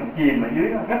phần mà nó chìm ở dưới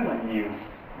nó rất là nhiều,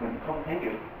 mình không thấy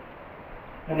được.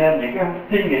 Cho nên những cái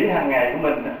suy nghĩ hàng ngày của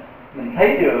mình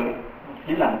thấy được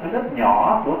chỉ là một cái lớp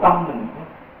nhỏ của tâm mình thôi.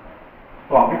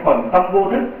 Còn cái phần tâm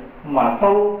vô thức mà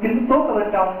sâu kín tốt ở bên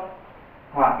trong,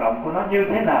 hoạt động của nó như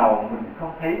thế nào mình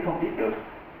không thấy, không biết được,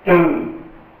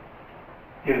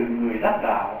 trừ người đắc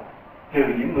đạo, trừ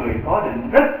những người có định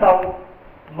rất sâu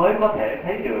mới có thể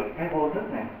thấy được cái vô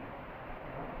thức này.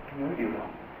 Nhớ điều đó.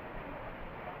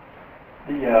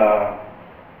 Bây giờ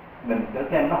mình sẽ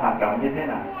xem nó hoạt động như thế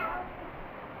nào.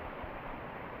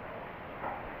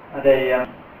 Ở đây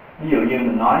ví dụ như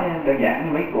mình nói đơn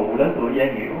giản, mấy cụ lớn tuổi dễ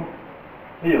hiểu.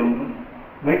 Ví dụ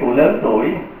mấy cụ lớn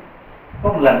tuổi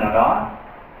có một lần nào đó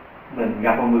mình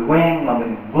gặp một người quen mà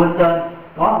mình quên tên,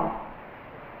 có không?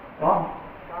 Có không?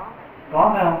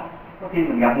 Có phải không? Có khi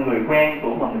mình gặp một người quen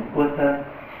của mà mình quên tên,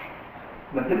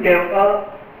 mình tính kêu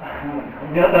mình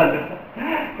không nhớ tên được,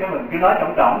 cái mình cứ nói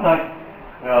trọng trọng thôi,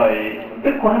 rồi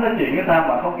tức quá nói chuyện với ta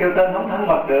mà không kêu tên, không thân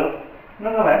mật được,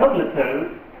 nó có vẻ bất lịch sự.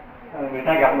 Người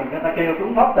ta gặp mình, người ta kêu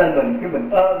xuống phát tên mình, cái mình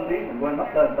ơn tí mình quên mất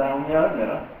tên, ta không nhớ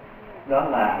nữa, đó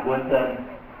là quên tên.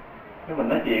 Cái mình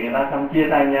nói chuyện người ta xong chia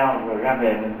tay nhau rồi ra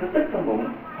về mình cứ tức trong bụng,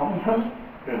 không nhớ,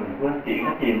 rồi mình quên chuyện,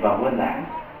 nó chìm vào quên lãng.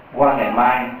 Qua ngày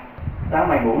mai sáng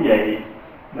mai ngủ dậy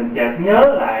mình chợt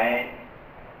nhớ lại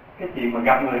cái chuyện mà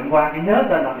gặp người hôm qua, cái nhớ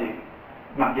tên là gì,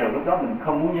 mặc dù lúc đó mình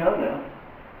không muốn nhớ nữa.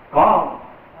 Có không?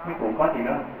 Mấy cụ có chuyện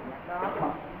đó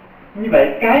không? Như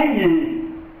vậy cái gì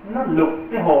nó lục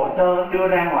cái hồ sơ đưa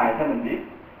ra ngoài cho mình biết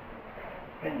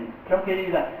cái gì, trong khi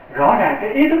là rõ ràng cái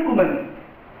ý thức của mình,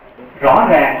 rõ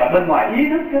ràng là bên ngoài ý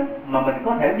thức đó, mà mình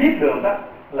có thể biết được đó,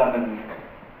 là mình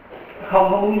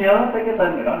không có muốn nhớ tới cái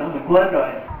tên người đó nữa, mình quên rồi.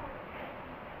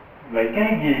 Vậy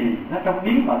cái gì nó trong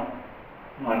bí mật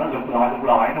mà nó lục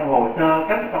lọi trong hồ sơ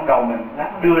cất trong đầu mình, nó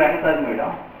đưa ra cái tên người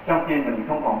đó, trong khi mình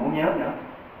không còn muốn nhớ nữa.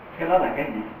 Cái đó là cái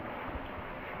gì?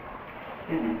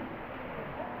 Cái gì?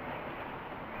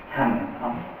 Hành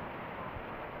ấm.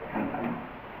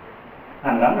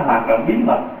 Hành ấm là hoạt động bí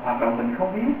mật, hoạt động mình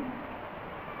không biết.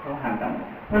 Hành ấm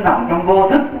nó nằm trong vô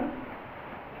thức.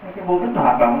 Cái vô thức là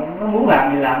hoạt động, nó muốn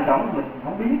làm gì làm trong mình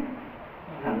không biết.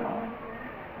 Hành ấm.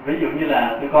 Ví dụ như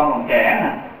là tụi con còn trẻ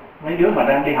nè, mấy đứa mà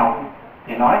đang đi học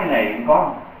thì nói cái này cũng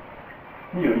có.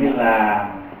 Ví dụ như là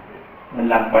mình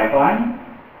làm bài toán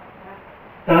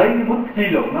tới cái mức suy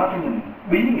luận đó thì mình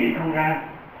bí nghĩ không ra,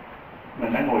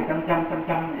 mình đang ngồi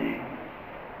chăm gì,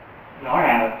 rõ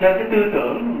ràng là trên cái tư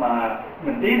tưởng mà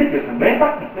mình ý thức được, mình bế tắc,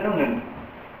 cái nó ngừng,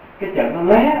 cái chợt nó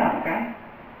lé ra một cái,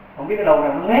 không biết cái đâu ra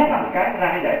nó lé ra một cái ra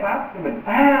cái giải pháp, cái mình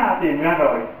tìm ra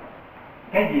rồi,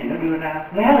 cái gì nó đưa ra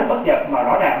lé ra bất chợt mà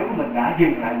rõ ràng lúc mình đã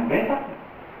dừng lại, mình bế tắc.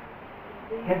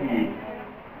 Cái gì?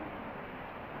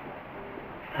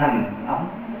 Hành ấm.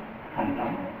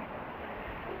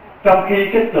 Trong khi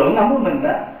cái tưởng ấm của mình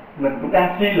đó, mình cũng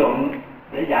đang suy luận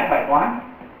để giải bài toán,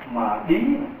 mà ý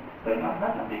tưởng ấm hết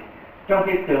làm việc. Trong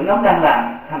khi tưởng ấm đang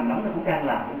làm, hành ấm nó cũng đang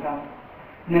làm bên trong.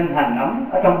 Nên hành ấm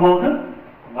ở trong vô thức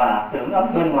và tưởng ấm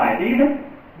bên ngoài ý thức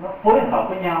nó phối hợp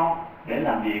với nhau để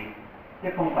làm việc, chứ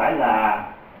không phải là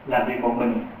làm việc một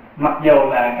mình. Mặc dù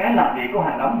là cái làm việc của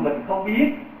hành ấm mình không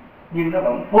biết, nhưng nó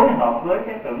vẫn phối hợp với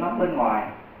cái tưởng ấm bên ngoài.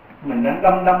 Mình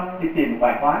đang đâm đi tìm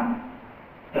bài toán,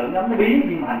 tưởng ấm nó bí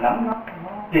nhưng mà hành ấm nó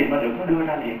tìm ra được, nó đưa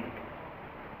ra liền.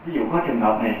 Ví dụ có trường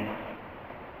hợp này,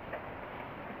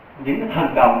 những cái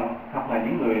thần đồng hoặc là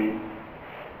những người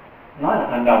nói là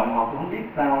thần đồng họ cũng không biết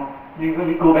sao, nhưng có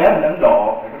những cô bé bên Ấn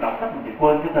Độ thì có đọc sách mình chỉ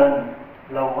quên cái tên,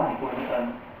 lâu quá thì quên cái tên,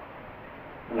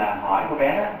 là hỏi cô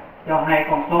bé đó, cho hai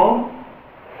con số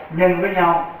nhân với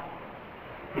nhau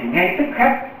thì ngay tức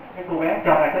khắc cái cô bé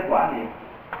cho ra kết quả gì,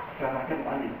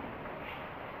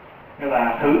 Tức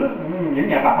là thử, những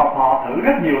nhà bác học họ thử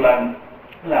rất nhiều lần,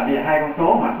 làm gì hai con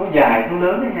số mà số dài, số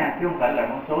lớn đấy nha, chứ không phải là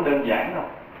con số đơn giản đâu.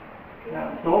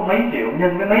 Số mấy triệu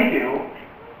nhân với mấy triệu,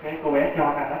 cái cô bé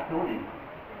cho ra số gì.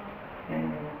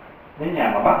 Những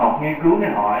nhà mà bác học nghiên cứu mới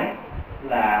hỏi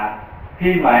là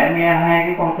khi mà em nghe hai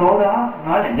cái con số đó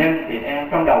nói là nhân thì em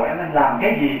trong đầu em đang làm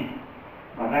cái gì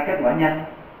mà ra kết quả nhân?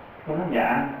 Cô nói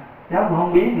dạ, cháu cũng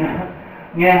không biết nữa.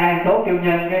 Nghe hai số kêu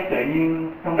nhân cái tự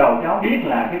nhiên trong đầu cháu biết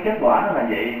là cái kết quả nó là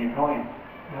vậy thì thôi,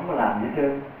 không có làm gì hết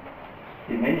trơn.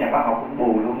 Thì mấy nhà bác học cũng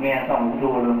bù luôn, nghe xong cũng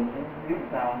thua luôn, không biết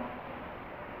sao.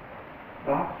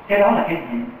 Đó, cái đó là cái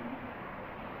gì?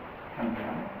 Hành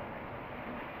ấm.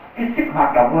 Cái sức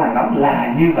hoạt động của hành ấm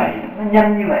là như vậy, nó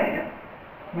nhanh như vậy đó.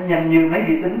 Nó nhanh như máy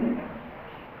vi tính.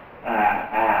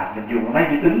 Mình dùng máy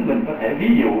vi tính mình có thể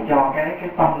ví dụ cho cái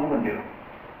tâm của mình được.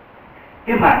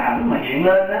 Cái màn ảnh mà hiện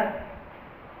lên đó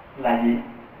là gì?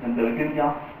 Mình tượng trưng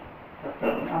cho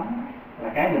tưởng ấm, là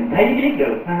cái mình thấy biết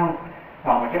được, phải không?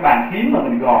 Hoặc là cái bàn phím mà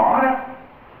mình gõ đó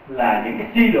là những cái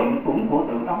suy luận cũng của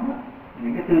tưởng ấm đó.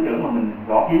 Những cái tư tưởng mà mình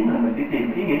gõ phím là mình đi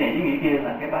tìm ý nghĩa này, ý nghĩa kia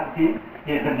là cái bàn phím.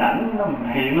 Thì hình ảnh nó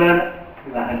hiện lên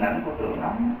là hình ảnh của tưởng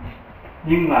ấm.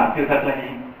 Nhưng mà sự thật là gì?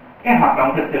 Cái hoạt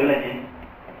động thực sự là gì?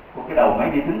 Của cái đầu máy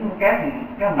vi tính,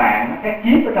 các mạng, các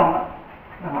chip ở trong đó,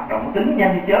 nó hoạt động tính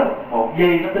nhanh như chớp, một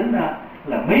giây nó tính ra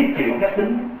là mấy triệu các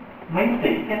tính, mấy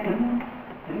tỷ các tính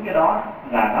cái đó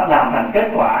là nó làm thành kết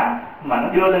quả mà nó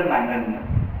đưa lên màn hình.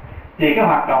 Thì cái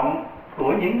hoạt động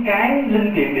của những cái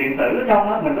linh kiện điện tử ở trong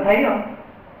đó mình có thấy không?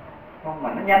 Không, mà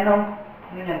nó nhanh không?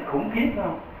 Nó nhanh khủng khiếp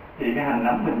không? Thì cái hành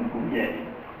nắm mình cũng vậy,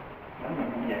 nắm mình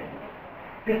cũng vậy.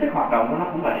 Cái sức hoạt động của nó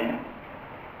cũng vậy,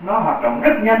 nó hoạt động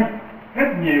rất nhanh, rất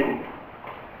nhiều,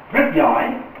 rất giỏi,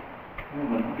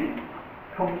 nhưng mình không biết,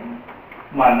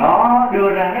 mà nó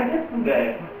đưa ra rất ít vấn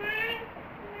đề.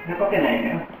 Nó có cái này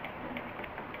nữa,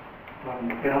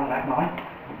 cái đó lát nói.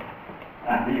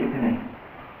 Ví dụ thế này,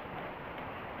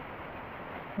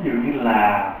 ví dụ như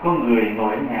là có người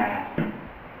ngồi ở nhà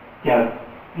chờ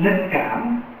linh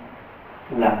cảm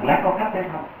là một lát có khách đấy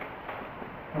không?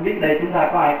 Không biết đây chúng ta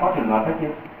có ai có trường hợp đó chưa?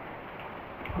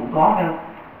 Cũng có đâu.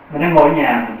 Mình đang ngồi ở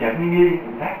nhà mình chợt nghi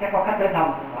lát chắc có khách tới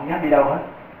không? Không dám đi đâu hết.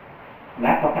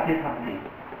 Lát có khách tới không thì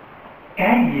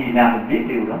cái gì là mình biết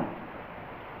điều đó?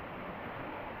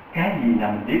 Cái gì là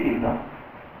mình biết điều đó?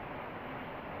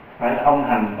 Phải là ông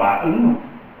hành bà ứng không?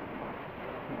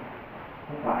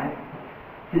 Không phải.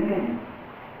 Chính cái gì?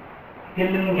 Cái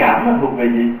linh cảm nó thuộc về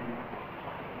gì?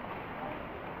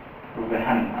 Thuộc về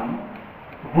hành ấm.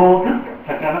 Vô thức,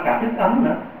 thật ra nó cả thức ấm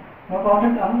nữa. Nó có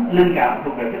thức ấm, linh cảm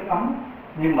thuộc về thức ấm.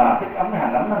 Nhưng mà thức ấm,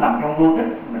 hành ấm nó nằm trong vô thức.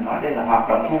 Mình nói đây là hoạt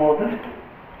động của vô thức.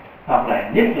 Hoặc là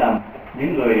nhất là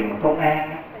những người mà công an,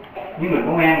 những người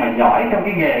công an mà giỏi trong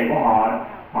cái nghề của họ,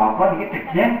 họ có những cái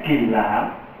trực giác kỳ lạ.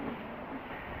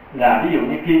 Là ví dụ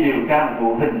như khi điều tra một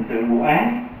vụ hình sự vụ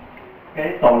án,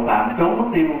 cái tội phạm trốn mất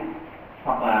tiêu,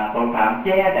 hoặc là tội phạm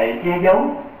che đậy che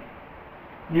giấu,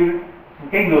 như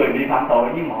cái người bị phạm tội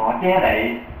nhưng mà họ che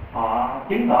đậy, họ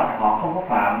chứng tỏ rằng họ không có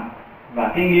phạm,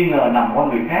 và cái nghi ngờ nằm qua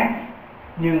người khác,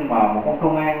 nhưng mà một con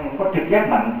công an có trực giác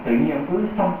mạnh, tự nhiên ông cứ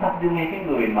xăm xăm vô ngay cái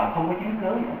người mà không có chứng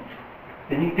cớ.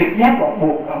 Tự nhiên trực giác của ông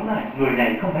buộc ông này, người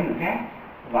này không phải người khác,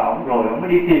 và ông rồi ông mới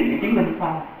đi tìm những chứng minh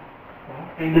sau.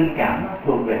 Cái linh cảm nó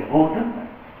thuộc về vô thức.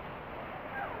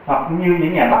 Hoặc như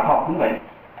những nhà bác học cũng vậy.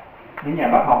 Những nhà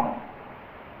bác học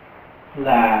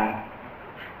là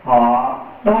họ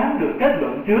đoán được kết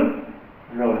luận trước,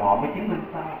 rồi họ mới chứng minh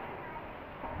sau.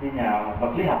 Như nhà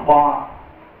vật lý học Bohr,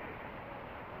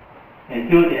 ngày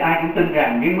xưa thì ai cũng tin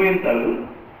rằng cái nguyên tử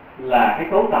là cái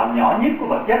cấu tạo nhỏ nhất của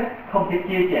vật chất, không thể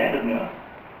chia sẻ được nữa.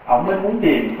 Ông mới muốn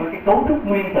tìm coi cái cấu trúc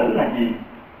nguyên tử là gì.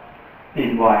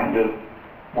 Tìm hoài cũng được.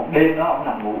 Một đêm đó ông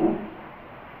nằm ngủ,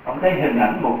 ông thấy hình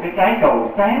ảnh một cái trái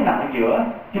cầu sáng nằm ở giữa,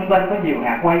 xung quanh có nhiều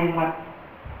hạt quay xung quanh.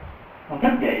 Ông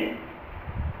thức dậy,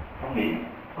 ông nghĩ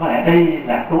có lẽ đây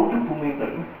là cấu trúc của nguyên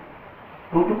tử.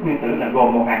 Cấu trúc nguyên tử là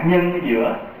gồm một hạt nhân ở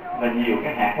giữa và nhiều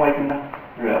cái hạt quay xung quanh.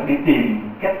 Rồi ông đi tìm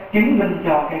cách chứng minh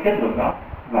cho cái kết luận đó,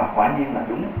 và quả nhiên là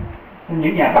đúng.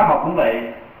 Những nhà bác học cũng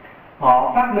vậy,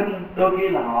 họ phát minh đôi khi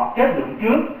là họ kết luận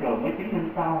trước rồi mới chứng minh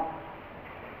sau.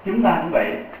 Chúng ta cũng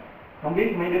vậy. Không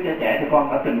biết mấy đứa trẻ tụi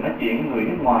con đã từng nói chuyện với người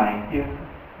nước ngoài chưa?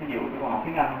 Ví dụ tụi con học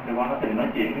tiếng Anh, tụi con đã từng nói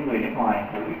chuyện với người nước ngoài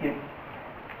thử chưa?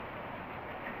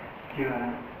 Chưa.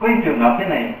 Có những trường hợp thế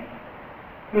này,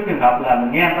 có trường hợp là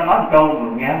mình nghe người ta nói một câu mà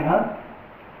mình nghe không hết,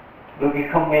 đôi khi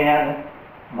không nghe nữa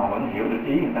mà vẫn hiểu được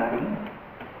ý người ta đúng.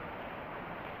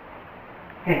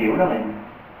 Cái hiểu đó là gì?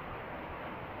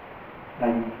 Là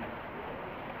gì?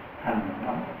 Hành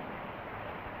ấm.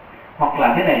 Hoặc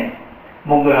là thế này,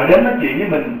 một người họ đến nói chuyện với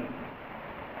mình,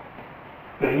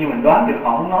 tự nhiên mình đoán được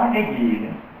họ không nói cái gì nữa.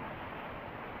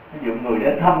 Ví dụ người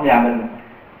đến thăm nhà mình,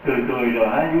 cười rồi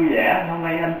vui vẻ, hôm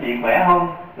nay anh chị khỏe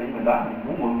không? Tự nhiên mình đoán mình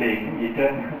muốn mượn tiền cái gì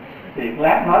trên. Thì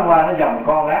lát nói qua nó dòng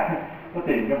con lát có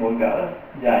tiền cho mượn cỡ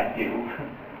vài triệu.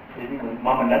 Thì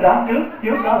mà mình đã đoán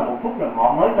trước đó là một phút rồi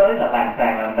họ mới tới là làng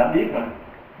sàng là mình đã biết rồi.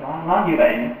 Đó, nó như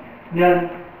vậy. Nên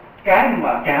cái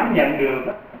mà cảm nhận được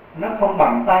đó, nó không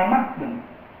bằng tay mắt mình,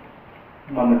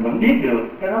 mà mình vẫn biết được,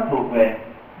 cái đó thuộc về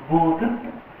vô thức.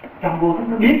 Trong vô thức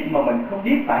nó biết mà mình không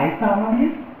biết tại sao nó biết,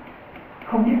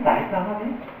 không biết tại sao nó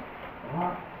biết.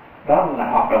 Đó là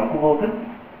hoạt động của vô thức.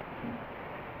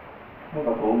 Nếu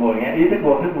bà cụ ngồi nghe ý thức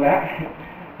vô thức quát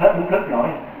hết muốn thức nổi.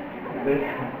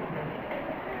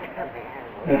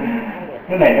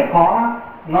 Cái này nó khó,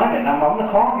 nói về năm bóng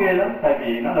nó khó ghê lắm, tại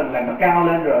vì nó lần nó cao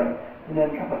lên rồi, cho nên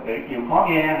các Phật tử chịu khó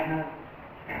nghe.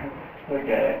 Thôi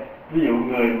kệ, ví dụ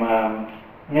người mà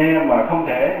nghe mà không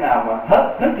thể nào mà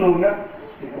hết thức luôn đó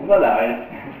thì cũng có lợi,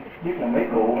 nhất là mấy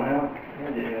cụ mà không,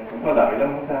 vậy cũng có lợi lắm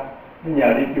không sao.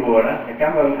 Nhờ đi chùa đó thì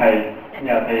cảm ơn thầy,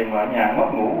 nhờ thầy mà ở nhà mất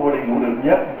ngủ vô đi ngủ được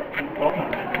giấc tốt.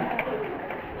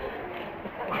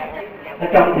 Ở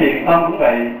trong thiền tông cũng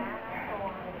vậy,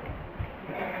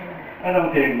 ở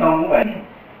trong thiền tông cũng vậy.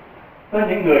 Có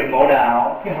những người ngộ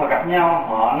đạo khi họ gặp nhau,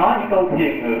 họ nói những câu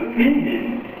thiền ngữ bí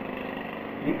hiểm,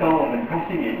 những câu mà mình không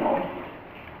suy nghĩ nổi.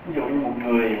 Ví dụ như một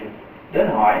người đến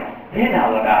hỏi thế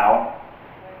nào là đạo,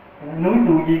 núi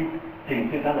tu di, thiền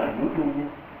sư trả lời núi tu di.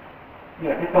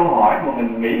 Nhưng mà cái câu hỏi mà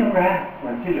mình nghĩ không ra,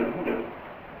 mình suy luận không được,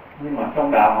 nhưng mà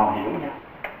trong đạo họ hiểu nhau,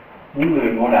 những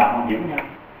người ngộ đạo họ hiểu nhau.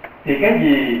 Thì cái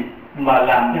gì mà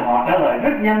làm cho họ trả lời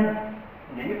rất nhanh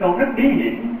những cái câu rất bí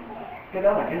hiểm, cái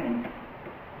đó là cái gì?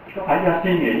 Có phải do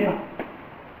suy nghĩ không?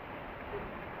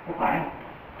 Có phải không?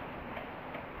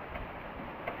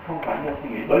 Không phải do suy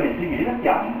nghĩ, bởi vì suy nghĩ rất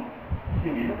chậm,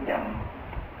 suy nghĩ rất chậm,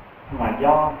 mà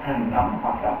do hành ấm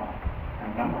hoạt động,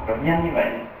 hành ấm hoạt động nhanh như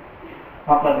vậy.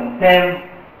 Hoặc là mình xem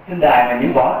trên đài mà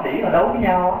những võ sĩ họ đấu với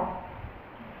nhau,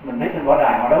 mình thấy trên võ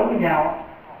đài họ đấu với nhau,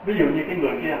 ví dụ như cái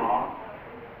người kia họ,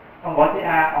 ông võ sĩ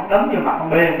A, ông đấm vô mặt ông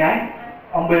B một cái,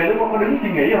 ông B lúc đó có đứng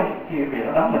suy nghĩ không? Khi bị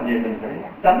nó đấm mình về mình phải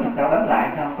đánh làm sao, đánh lại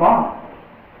sao? Có không?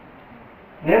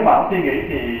 Nếu mà ông suy nghĩ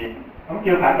thì ông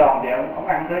chưa phản đòn thì ông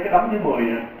ăn tới cái đấm thứ 10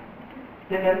 rồi.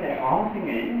 Cho nên thì họ không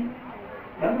suy nghĩ,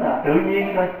 đánh là tự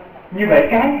nhiên thôi. Như vậy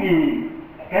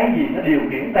cái gì nó điều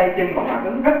khiển tay chân và phản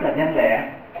ứng rất là nhanh lẹ?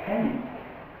 Cái gì?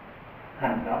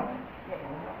 Hành động.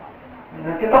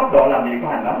 Nên cái tốc độ làm việc của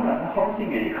hành động là nó không suy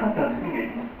nghĩ, không cần suy nghĩ.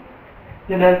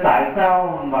 Cho nên tại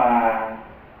sao mà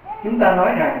chúng ta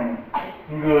nói rằng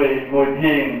người ngồi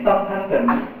thiền tâm thanh tịnh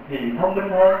thì thông minh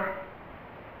hơn?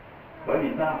 Bởi vì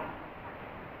sao?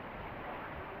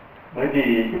 Bởi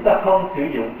vì chúng ta không sử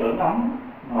dụng tưởng ấm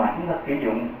mà chúng ta sử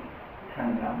dụng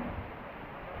hành ấm,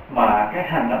 mà cái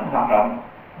hành ấm hoạt động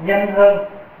nhanh hơn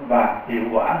và hiệu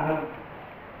quả hơn.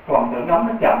 Còn tưởng ấm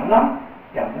nó chậm lắm.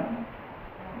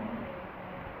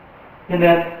 Cho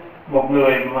nên một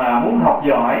người mà muốn học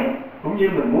giỏi, cũng như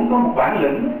mình muốn có một bản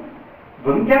lĩnh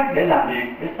vững chắc để làm việc,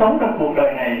 để sống trong cuộc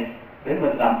đời này, để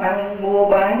mình làm ăn, mua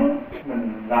bán,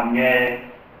 mình làm nghề,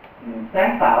 mình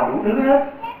sáng tạo đủ thứ hết,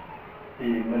 thì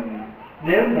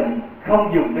nếu mình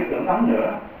không dùng cái tưởng ấm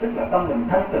nữa, tức là tâm mình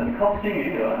thanh tịnh, không suy nghĩ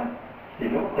nữa, thì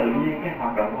lúc tự nhiên cái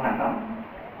hoạt động của hành ấm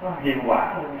nó hiệu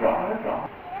quả hơn, rất rõ.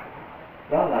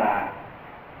 Đó là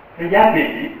cái giá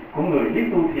trị của người biết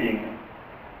tu thiền.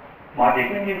 Mọi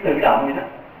việc nó như tự động vậy đó.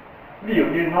 Ví dụ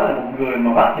như nói là một người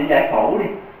mà bác sĩ giải phẫu đi,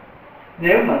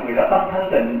 nếu mà người đó tâm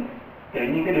thanh tịnh, tự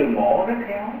nhiên cái đường mổ rất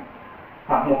khéo.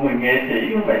 Hoặc một người nghệ sĩ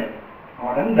cũng vậy,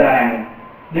 họ đánh đàn,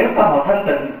 nếu tâm họ thanh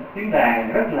tịnh, tiếng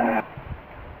đàn rất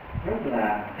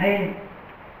là hay.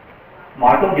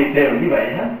 Mọi công việc đều như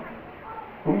vậy hết.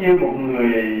 Cũng như một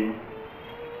người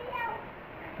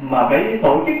mà phải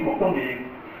tổ chức một công việc,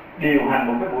 điều hành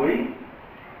một cái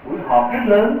buổi họp rất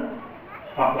lớn,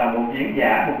 hoặc là một diễn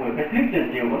giả, một người phải thuyết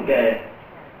trình nhiều vấn đề,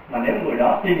 mà nếu người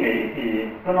đó suy nghĩ thì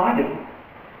có nói được.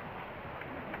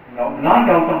 Nói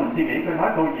câu xong mình suy nghĩ, tôi nói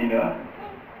câu gì nữa,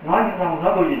 nói xong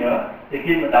nói câu gì nữa, thì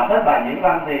khi mình đọc hết bài diễn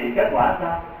văn thì kết quả là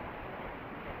sao?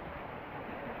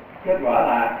 Kết quả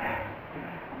là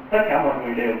tất cả mọi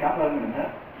người đều cảm ơn mình hết.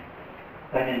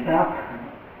 Tại vì sao?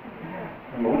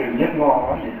 Mình ngủ được giấc ngon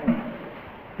quá vậy.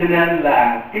 Cho nên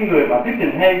là cái người mà thuyết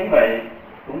trình hay cũng vậy,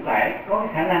 cũng phải có cái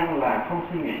khả năng là không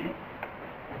suy nghĩ.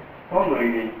 Có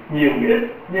người nhiều người ít,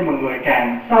 nhưng mà người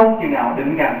càng sâu chừng nào,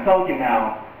 định càng sâu chừng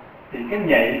nào, thì cái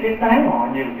nhạy, cái sáng họ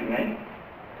nhiều chừng ấy.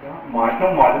 Đó,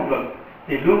 trong mọi lĩnh vực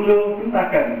thì luôn luôn chúng ta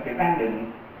cần sự an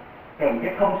định, cần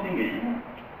cái không suy nghĩ,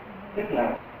 tức là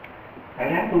phải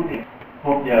ráng tu thiền.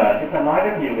 Hôm giờ chúng ta nói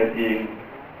rất nhiều về thiền,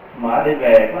 mà ở đây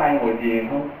về có ai ngồi thiền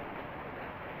không?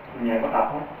 Nhà có tập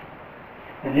không?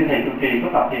 Hình như thầy trụ trì có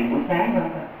tập thiền buổi sáng không?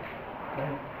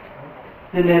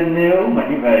 Cho nên nếu mà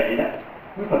như vậy đó,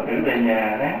 quý Phật tử về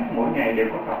nhà ráng mỗi ngày đều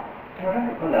có tập, nó rất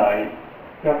là có lợi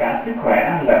cho cả sức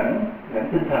khỏe lẫn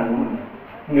tinh thần của mình.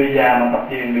 Người già mà tập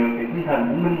thiền được thì tinh thần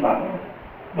cũng minh mẫn,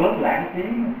 bớt lãng phí.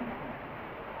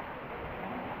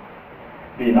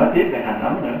 Vì nói tiếp về hành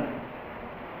ấm nữa,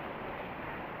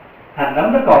 hành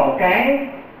ấm nó còn một cái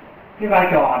vai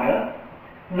trò nữa,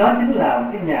 nó chính là một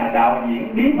cái nhà đạo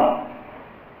diễn bí mật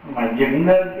mà dựng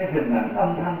nên cái hình ảnh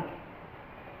âm thanh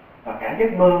và cả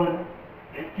giấc mơ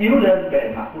để chiếu lên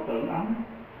bề mặt của tưởng ấm.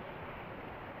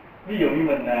 Ví dụ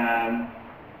như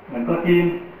mình coi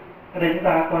phim, ở đây chúng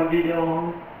ta coi video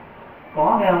không?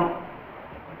 Có nghe không?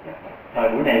 Thời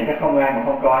buổi này chắc không ai mà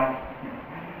không coi.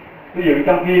 Ví dụ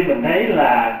trong phim mình thấy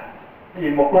là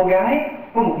một cô gái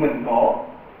có một mình cổ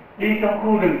đi trong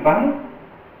khu rừng vắng,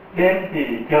 đêm thì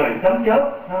trời sấm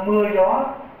chớp, mưa gió,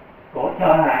 cổ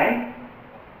sợ hãi,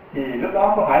 thì lúc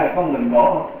đó có phải là con mình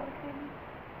cổ không?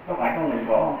 Có phải con mình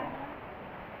cổ không?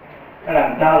 Cái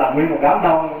làm sao là nguyên một đám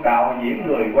đông đạo diễn,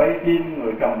 người quay phim,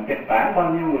 người cầm kịch bản, bao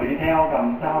nhiêu người đi theo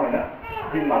cầm sao rồi đó,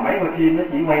 nhưng mà mấy quay phim nó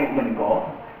chỉ quay một mình cổ,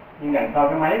 nhưng đằng sau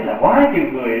cái máy là quá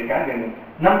chừng người, cả gần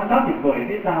 50-60 người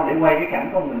phía sau để quay cái cảnh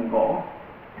con mình cổ.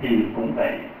 Thì cũng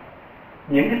vậy,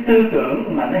 những cái tư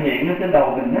tưởng mà nó hiện lên trên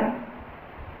đầu mình á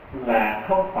là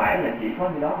không phải là chỉ có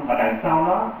như đó, mà đằng sau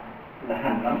đó là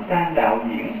hành ấm đang đạo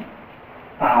diễn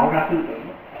tạo ra tư tưởng.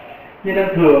 Cho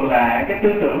nên thường là cái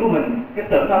tư tưởng của mình, cái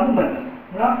tưởng ấm của mình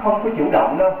nó không có chủ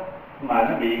động đâu, mà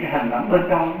nó bị cái hành ấm bên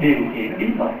trong điều khiển bí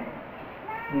mật.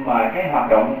 Mà cái hoạt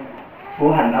động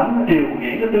của hành ấm nó điều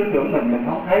khiển cái tư tưởng mình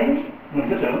không thấy. Mình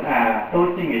cứ tưởng tôi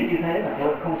suy nghĩ như thế là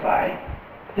thôi, không phải.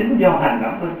 Chính do hành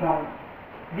ấm bên trong.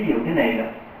 Ví dụ thế này nè,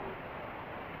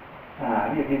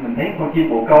 ví dụ như mình thấy con chim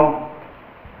bồ câu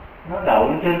nó đậu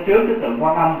lên trên trước cái tượng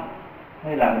Quan Âm,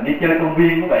 hay là mình đi chơi công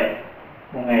viên như vậy,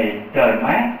 một ngày trời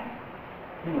mát,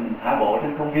 thì mình thả bộ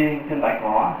trên công viên, trên bãi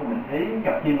cỏ, thì mình thấy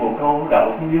cặp chim bồ câu nó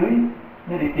đậu xuống dưới,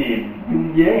 nó đi tìm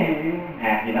dung dế hay cái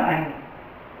hạt gì nó ăn.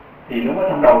 Thì lúc đó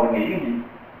trong đầu mình nghĩ cái gì?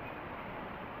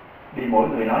 Đi mỗi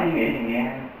người nói ý nghĩ thì nghe.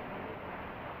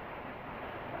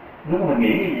 Lúc mà mình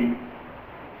nghĩ cái gì?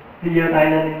 Thì giơ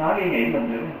tay lên nói cái ý nghĩ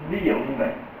mình được. Ví dụ như vậy.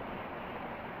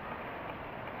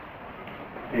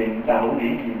 Thì Đạo Hữu nghĩ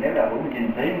gì? Nếu Đạo Hữu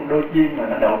nhìn thấy một đôi chim mà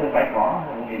nó đậu trên bãi cỏ,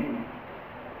 Đạo Hữu nghĩ gì?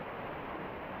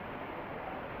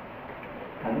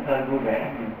 Thảnh thơi vui vẻ.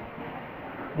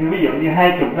 Nhưng ví dụ như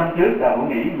 20 năm trước Đạo Hữu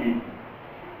nghĩ gì?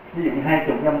 Ví dụ như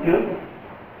 20 năm trước,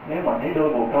 nếu mà thấy đôi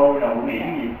bồ câu, Đạo Hữu nghĩ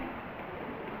gì?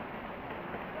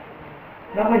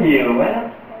 Nó có nhiều quá đó.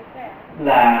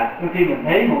 Là đôi khi mình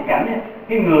thấy một cảnh,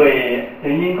 cái người tự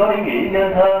nhiên có ý nghĩ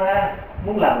nên thơ ha,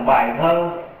 muốn làm bài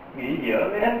thơ, nghĩ giữa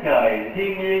cái đất trời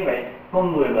thiên nhiên vậy,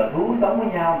 con người và thú sống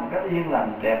với nhau một cách yên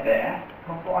lành đẹp đẽ,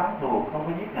 không có oán thù, không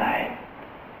có giết hại.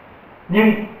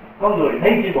 Nhưng có người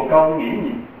thấy chim bồ câu nghĩ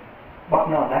gì? Bắt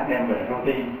nó lát đem về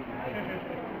roti.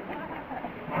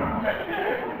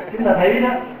 Chúng ta thấy đó,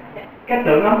 cái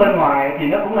tưởng ấm bên ngoài thì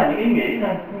nó cũng là những ý nghĩ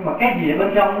thôi, nhưng mà cái gì ở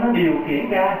bên trong nó điều khiển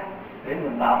ra để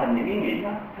mình tạo thành những ý nghĩ đó.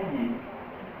 Cái gì?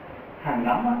 Hành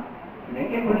ấm á,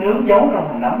 những cái khuynh hướng giấu trong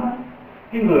hành ấm á.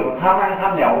 Cái người mà tham ăn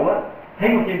tham nhậu á, thấy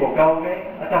con chim bồ câu, cái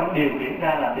ở trong nó điều khiển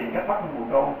ra là tìm cách bắt con bồ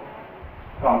câu.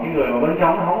 Còn cái người mà bên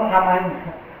trong nó không có tham ăn,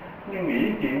 nhưng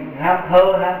nghĩ chuyện ham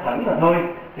thơ ham thẩn là thôi,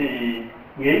 thì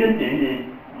nghĩ đến chuyện gì?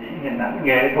 Nghĩ hình ảnh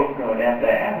nghệ thuật rồi đẹp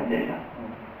đẽ như vậy đó.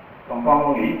 Còn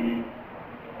con nghĩ gì?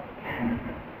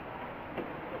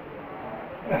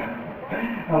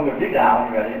 Không được biết đạo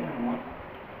như vậy.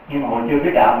 Nhưng mà hồi chưa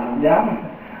biết đạo mình cũng dám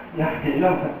nghĩ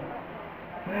lắm.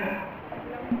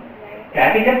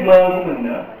 Cả cái giấc mơ của mình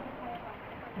nữa,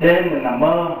 đêm mình nằm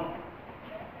mơ,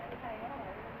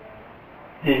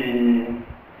 thì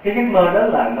cái giấc mơ đó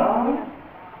là nó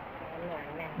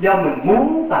do mình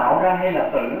muốn tạo ra hay là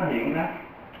tự nó hiện ra?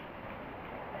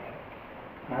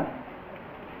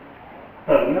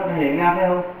 Tự nó hiện ra phải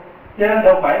không? Chứ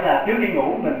đâu phải là trước đi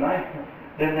ngủ mình nói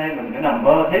đêm nay mình sẽ nằm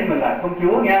mơ thấy mình là công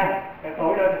chúa nha, cái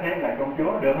tối đó thấy mình là công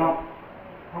chúa, được không?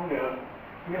 Không được.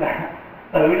 Nghĩa là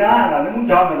tự nó là nó muốn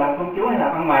cho mình làm công chúa hay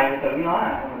làm ăn mày, tự nó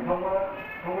mình không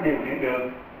có điều khiển được.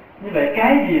 Như vậy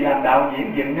cái gì làm đạo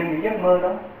diễn dựng nên những giấc mơ đó?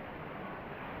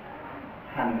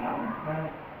 Hành động.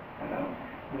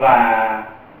 Và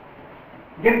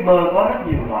giấc mơ có rất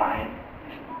nhiều loại.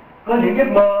 Có những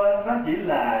giấc mơ nó chỉ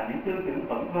là những tư tưởng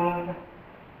vẩn vơ thôi.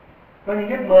 Có những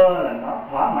giấc mơ là nó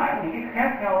thỏa mãn những cái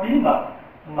khát khao bí mật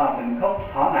mà mình không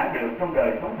thỏa mãn được trong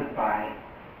đời sống thực tại.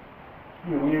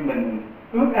 Ví dụ như mình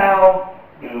ước ao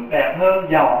được đẹp hơn,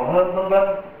 giàu hơn, vân vân,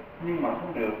 nhưng mà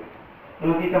không được.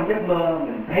 Đôi khi trong giấc mơ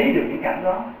mình thấy được những cảnh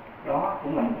đó, đó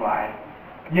cũng là một loại.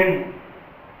 Nhưng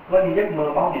có những giấc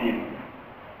mơ báo điềm.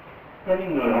 Có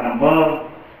những người họ nằm mơ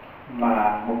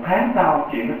mà một tháng sau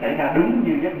chuyện nó xảy ra đúng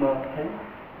như giấc mơ thấy.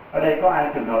 Ở đây có ai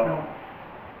trường hợp không?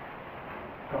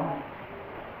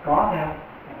 Có theo.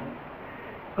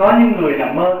 Có những người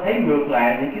nằm mơ thấy ngược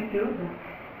lại những kiếp trước.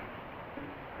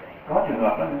 Có trường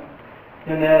hợp đó nữa.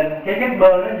 Cho nên cái giấc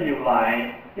mơ nó nhiều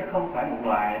loại chứ không phải một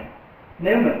loại.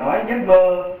 Nếu mình nói giấc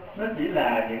mơ nó chỉ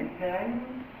là những cái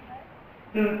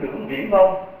tư tưởng viển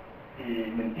vông thì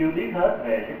mình chưa biết hết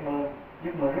về giấc mơ.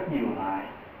 Giấc mơ rất nhiều loại.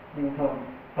 Nhưng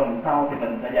phần sau thì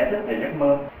mình sẽ giải thích về giấc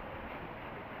mơ.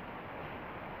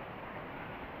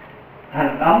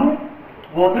 Hành ấm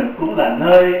vô thức cũng là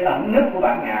nơi ẩn nấp của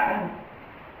bản ngã.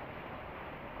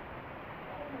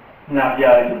 Nào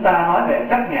giờ chúng ta nói về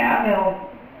chất ngã phải không?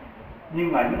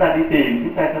 Nhưng mà chúng ta đi tìm,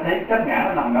 chúng ta sẽ thấy chất ngã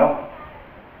nó nằm đâu?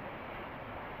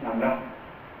 Nằm đâu?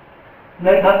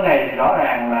 Nơi thân này thì rõ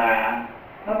ràng là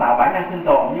nó tạo bản năng sinh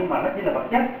tồn, nhưng mà nó chỉ là vật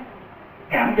chất.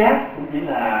 Cảm giác cũng chỉ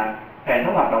là hệ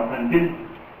thống hoạt động thần kinh.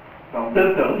 Còn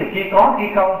tư tưởng thì khi có khi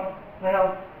không, phải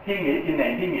không? Khi nghĩ chuyện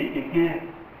này, khi nghĩ chuyện kia.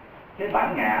 Cái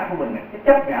bản ngã của mình, cái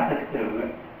chất ngã thực sự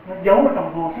nó giấu ở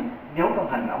trong vô thức, giấu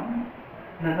trong hành ấm,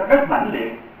 nên nó rất mãnh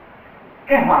liệt.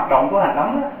 Cái hoạt động của hành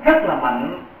ấm rất là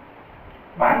mạnh,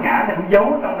 bản ngã nó cũng giấu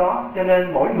ở trong đó, cho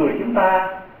nên mỗi người chúng ta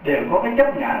đều có cái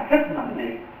chấp ngã rất mãnh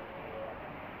liệt.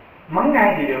 Mắng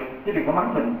ai thì được, chứ đừng có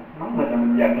mắng mình là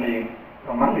mình giận liền,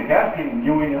 còn mắng người khác khi mình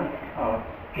vui nữa,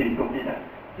 kỳ cục gì đó,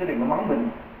 chứ đừng có mắng mình.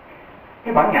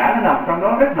 Cái bản ngã nó nằm trong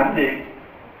đó rất mãnh liệt,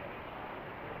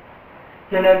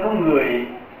 cho nên có người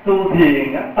tu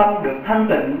thiền tâm được thanh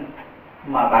tịnh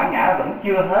mà bản ngã vẫn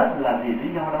chưa hết là vì lý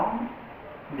do đó.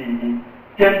 Vì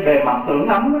trên bề mặt tưởng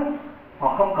ấm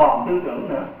họ không còn tư tưởng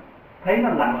nữa, thấy nó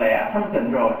lặng lẽ thanh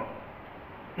tịnh rồi,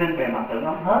 trên bề mặt tưởng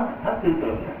ấm hết tư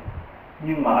tưởng rồi.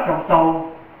 Nhưng mà ở trong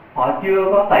sâu họ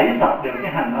chưa có tẩy sạch được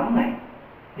cái hành ấm này,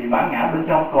 thì bản ngã bên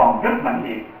trong còn rất mãnh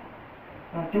liệt.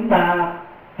 Chúng ta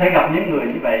sẽ gặp những người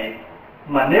như vậy,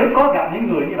 mà nếu có gặp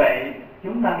những người như vậy,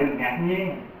 chúng ta đừng ngạc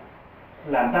nhiên.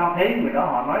 Làm sao thấy người đó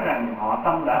họ nói rằng họ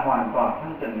tâm đã hoàn toàn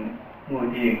thanh tịnh, ngồi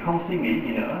thiền không suy nghĩ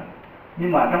gì nữa,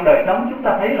 nhưng mà trong đời sống chúng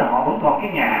ta thấy là họ vẫn còn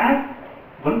cái ngã,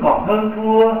 vẫn còn hơn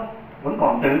thua, vẫn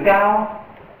còn tự cao,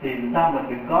 thì sao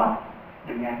mình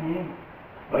đừng ngạc nhiên.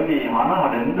 Bởi vì họ nói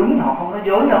họ định đúng, họ không nói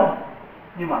dối đâu,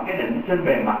 nhưng mà cái định trên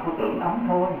bề mặt của tưởng ấm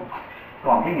thôi,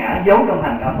 còn cái ngã giấu trong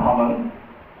hành ấm họ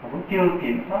vẫn chưa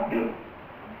kiểm soát được.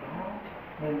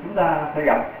 Nên chúng ta phải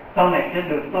gặp sau này trên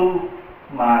đường tu,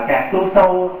 mà càng tu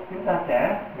sâu chúng ta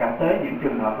sẽ gặp tới những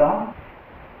trường hợp đó.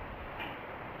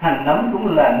 Hành ấm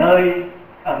cũng là nơi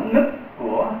ẩn nấp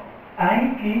của ái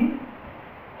kiến.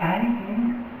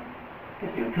 Cái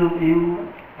sự thương yêu,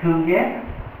 thương ghét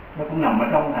nó cũng nằm ở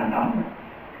trong hành ấm.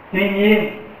 Tuy nhiên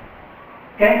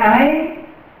cái ái,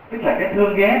 tức là cái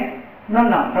thương ghét, nó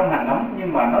nằm trong hành ấm,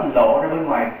 nhưng mà nó lộ ra bên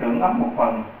ngoài tưởng ấm một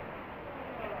phần.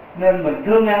 Nên mình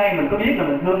thương ai, mình có biết là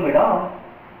mình thương người đó không?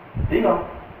 Biết không?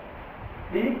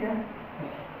 Biết chứ.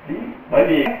 Biết. Bởi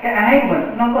vì cái ái của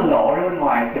mình nó có lộ ra bên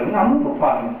ngoài tưởng ấm một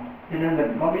phần, cho nên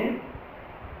mình có biết.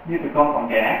 Như tụi con còn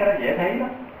trẻ, cái đó dễ thấy đó.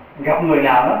 Gặp người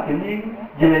nào đó tự nhiên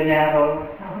về nhà rồi,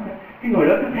 cái người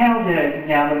đó cứ theo về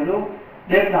nhà mình luôn.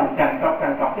 Đêm nằm trằn trọc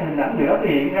cái hình ảnh người đó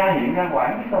hiện ra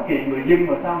hoảng, sao kỳ người dân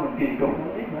mà sao mình kỳ cục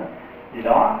không biết nữa. Thì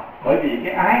đó, bởi vì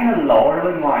cái ái nó lộ ra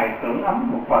bên ngoài tưởng ấm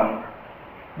một phần.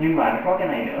 Nhưng mà nó có cái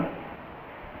này nữa,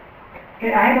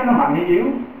 cái ái đó nó mạnh hay yếu?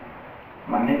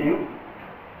 Mạnh hay yếu?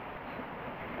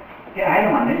 Cái ái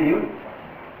nó mạnh hay yếu?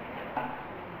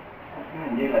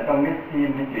 Hình như là trong cái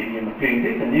phim hay chuyện gì mà truyền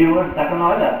thuyết tình yêu á, ta có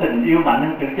nói là tình yêu mạnh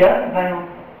hơn sự chết, phải không?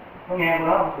 Có nghe của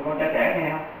đó không? Tụi con trẻ nghe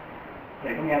không? Thì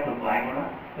có nghe thuộc lại của nó,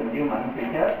 tình yêu mạnh hơn sự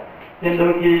chết. Nên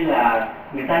đôi khi là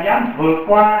người ta dám vượt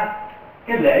qua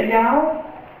cái lễ giáo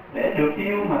để được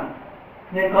yêu mà.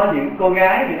 Nên có những cô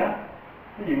gái gì đó,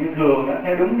 ví dụ như thường đó,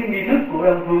 theo đúng cái nghi thức của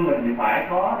đơn phương mình thì phải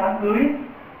có đám cưới,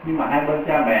 nhưng mà hai bên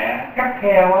cha mẹ khắt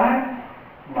khe quá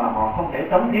mà họ không thể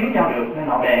sống thiếu nhau được, nên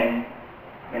họ bèn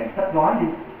sách gói đi.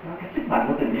 Nó cái sức mạnh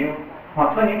của tình yêu.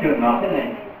 Hoặc có những trường hợp thế này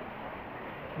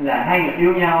là hai người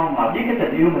yêu nhau mà biết cái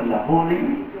tình yêu mình là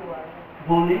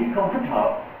vô lý không thích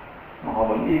hợp, mà họ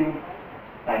vẫn yêu.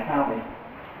 Tại sao vậy?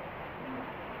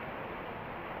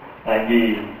 Tại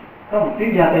vì có một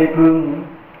tiếng gia Tây Phương,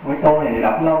 mỗi câu này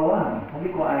đọc lâu quá, không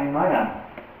biết có ai nói rằng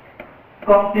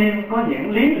con tim có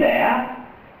những lý lẽ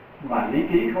mà lý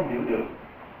trí không hiểu được.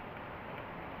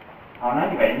 Họ nói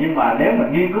như vậy, nhưng mà nếu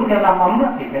mình nghiên cứu theo năm ấm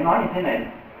thì phải nói như thế này.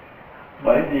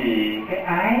 Bởi vì cái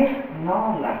ái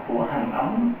nó là của hành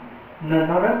ấm, nên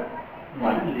nó rất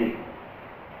mãnh liệt.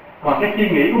 Còn cái suy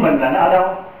nghĩ của mình là nó ở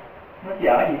đâu? Nó chỉ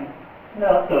ở gì? Nó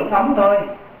ở tưởng ấm thôi.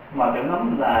 Mà tưởng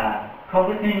ấm là không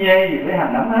có suy nhê gì với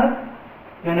hành ấm hết.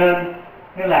 Cho nên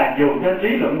như là dù trên lý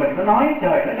luận mình có nói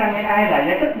trời nó đang nghe ai là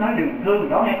giải thích, nói đừng thương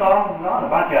nó nghe con, nó là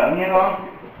 3 trợn nghe con,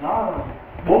 nó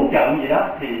 4 trợn gì đó,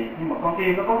 thì nhưng mà con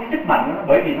tim nó có cái sức mạnh đó,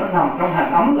 bởi vì nó nằm trong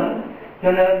hành ấm nữa,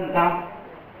 cho nên sao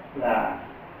là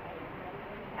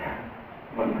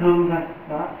vẫn thương thôi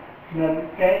đó. Nên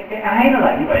cái ái nó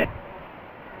là như vậy.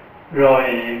 Rồi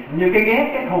như cái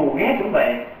ghét, cái thù ghét cũng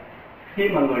vậy. Khi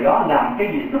mà người đó làm cái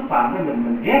gì xúc phạm với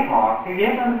mình ghét họ, cái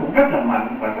ghét đó cũng rất là mạnh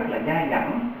và rất là dai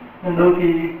dẳng. Nên đôi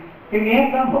khi cái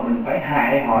ghét đó mà mình phải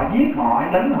hại họ, giết họ,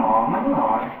 đánh họ, mắng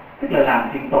họ, tức là làm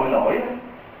chuyện tội lỗi đó.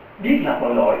 Biết là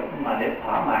tội lỗi mà để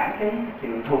thỏa mãn cái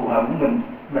sự thù hận của mình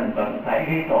vẫn phải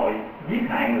gây tội, giết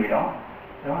hại người đó.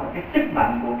 Đó là cái sức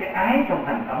mạnh của cái ái trong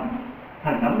hành ấm.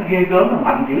 Hành ấm nó ghê gớm, nó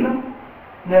mạnh dữ lắm.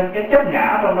 Nên cái chấp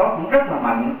ngã trong đó cũng rất là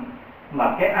mạnh,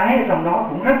 mà cái ái ở trong đó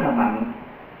cũng rất là mạnh.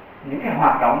 Những cái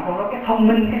hoạt động trong đó, cái thông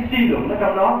minh, cái suy luận ở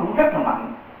trong đó cũng rất là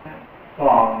mạnh.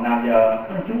 Còn nào giờ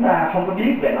chúng ta không có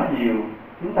biết về nó nhiều,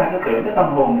 chúng ta cứ tưởng cái tâm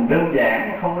hồn đơn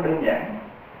giản, không có đơn giản.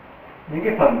 Những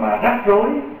cái phần mà rắc rối,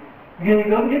 ghê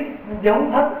gớm nhất, nó giấu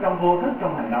hết trong vô thức,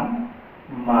 trong hành ấm.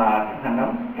 mà hành ấm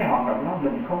cái hoạt động đó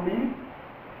mình không biết.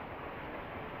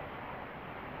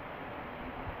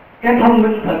 Cái thông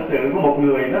minh thật sự của một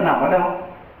người nó nằm ở đâu?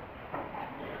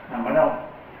 Nằm ở đâu?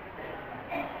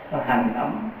 Ở hành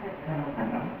ấm. Hành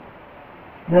ấm.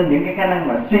 Nên những cái khả năng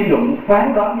mà suy luận,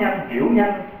 phán đoán nhanh, hiểu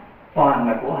nhanh toàn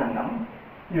là của hành ấm.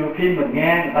 Dù khi mình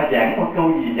nghe người ta giảng một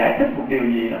câu gì, giải thích một điều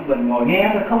gì đó, mình ngồi nghe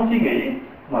thôi không suy nghĩ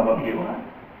mà vẫn hiểu hết.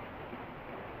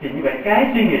 Thì như vậy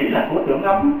cái suy nghĩ là của tưởng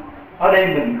ấm. Ở đây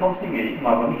mình không suy nghĩ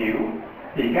mà vẫn hiểu,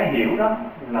 thì cái hiểu đó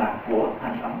là của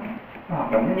hành ấm. Nó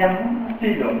hoạt động nó nhanh, nó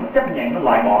suy luận, nó chấp nhận, nó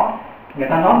loại bỏ. Người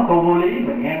ta nói một câu vô lý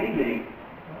mình nghe biết liền.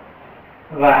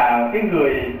 Và cái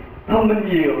người thông minh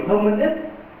nhiều, thông minh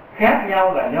ít khác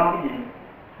nhau là do cái gì?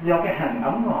 Do cái hành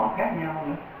ấm của họ khác nhau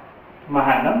nữa. Mà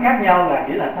hành ấm khác nhau là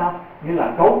nghĩa là sao? Nghĩa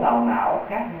là cấu tạo não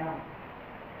khác nhau.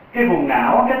 Cái vùng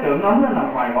não, cái tưởng ấm nó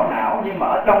nằm ngoài vỏ não, nhưng mà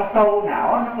ở trong sâu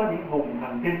não nó có những vùng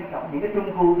thần kinh, những cái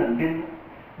trung khu thần kinh.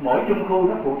 Mỗi trung khu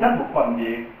nó phụ trách một phần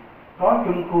việc. Có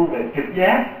trung khu về trực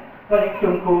giác, có những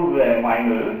trung khu về ngoại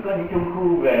ngữ, có những trung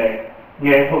khu về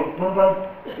nghệ thuật vân vân,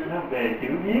 về chữ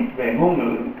viết, về ngôn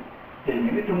ngữ. Thì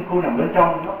những cái trung khu nằm bên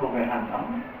trong nó thuộc về hành ấm.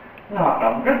 Nó hoạt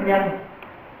động rất nhanh,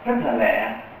 rất là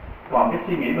lẹ. Còn cái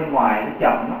suy nghĩ bên ngoài nó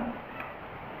chậm lắm.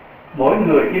 Mỗi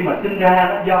người khi mà sinh ra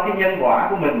nó do cái nhân quả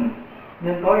của mình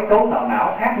nên có cái cấu tạo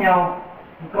não khác nhau,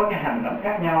 có cái hành ấm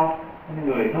khác nhau.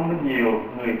 Người thông minh nhiều,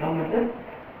 người thông minh ít.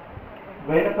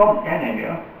 Với nó có một cái này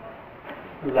nữa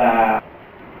là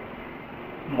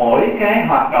mỗi cái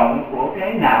hoạt động của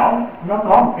cái não nó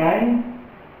có một cái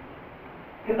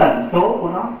tần số của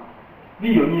nó.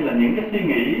 Ví dụ như là những cái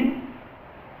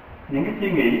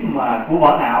suy nghĩ mà của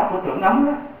vỏ não, của tưởng ấm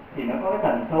đó, thì nó có cái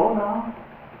tần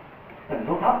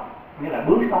số thấp, nghĩa là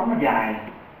bước sóng nó dài.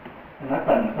 Nó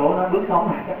tần số nó bước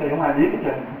sóng này chắc là không ai biết hết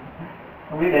trơn.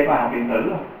 Không biết đây có học điện tử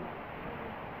không?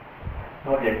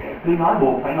 Thôi vậy cứ nói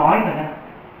buộc phải nói thôi ha.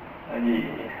 Tại vì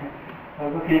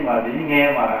thôi có khi mà đi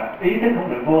nghe mà ý thức không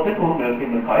được, vô thức cũng không được thì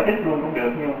mình khỏi thích luôn cũng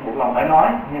được, nhưng buộc lòng phải nói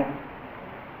nha.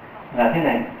 Là thế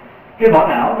này, cái vỏ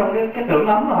não trong cái tưởng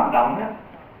ấm nó hoạt động đó,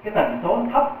 cái tần số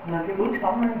thấp nên cái bước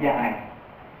sóng nó dài,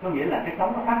 có nghĩa là cái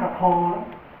sóng nó phát ra thô lắm.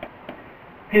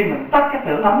 Khi mình tắt cái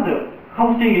tưởng ấm được,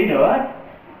 không suy nghĩ nữa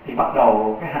thì bắt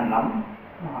đầu cái hành ấm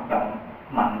nó hoạt động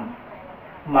mạnh.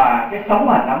 Mà cái sóng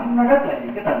hành ấm nó rất là gì,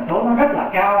 cái tần số nó rất là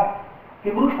cao,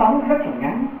 cái bước sóng rất là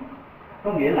ngắn,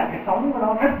 có nghĩa là cái sóng của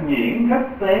nó rất nhuyễn, rất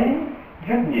tế,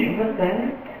 rất nhuyễn, rất tế.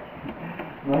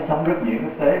 Nói sóng rất nhuyễn,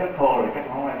 rất tế, rất thô rồi chắc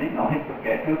không ai biết nổi,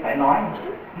 kể cứ phải nói.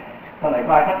 Sau này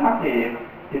có ai thắc mắc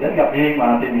thì đến gặp Hiên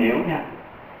mà tìm hiểu nha.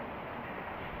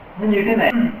 Nó như thế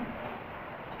này,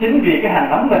 chính vì cái hành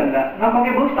ấm mình nó có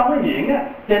cái bước sóng nó nhuyễn á,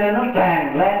 cho nên nó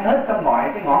tràn lan hết trong mọi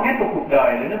cái ngõ ngách của cuộc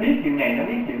đời để nó biết chuyện này, nó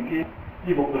biết chuyện kia.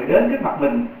 Như một người đến trước mặt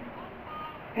mình,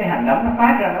 cái hành ấm nó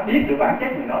phát ra, nó biết được bản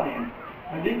chất người đó liền,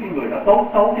 nó biết cái người đó tốt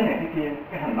xấu thế này thế kia,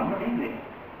 cái hành ấm nó biết liền.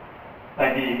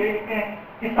 Tại vì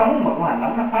cái sóng mà của hành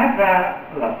ấm nó phát ra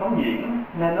là sóng nhuyễn,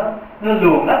 nên nó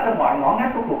luồn lách trong mọi ngõ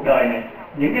ngách của cuộc đời này.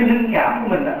 Những cái linh cảm của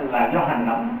mình là do hành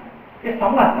ấm, cái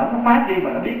sóng hành ấm nó phát đi mà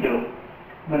nó biết được.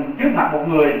 Mình trước mặt một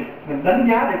người, mình đánh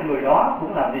giá được người đó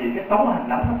cũng là vì cái sóng hành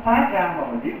ấm nó phát ra mà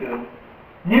mình biết được.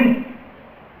 Nhưng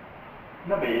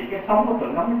nó bị cái sóng của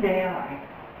tưởng ấm nó che lại,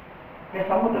 cái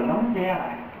sóng của tưởng ấm nó che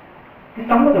lại. Cái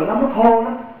sóng của tưởng ấm nó thô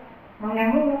lắm, nó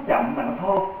ngắn, nó chậm mà nó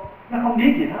thô, nó không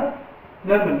biết gì hết.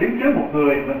 Nên mình đứng trước một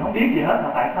người mình không biết gì hết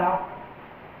là tại sao?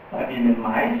 Tại vì mình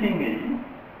mãi suy nghĩ,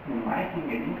 mình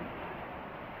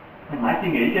mãi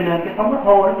suy nghĩ cho nên cái sóng nó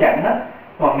thô, nó chậm hết.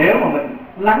 Còn nếu mà mình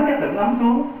lắng cái tưởng ấm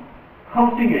xuống,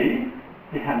 không suy nghĩ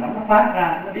thì hành ấm nó phát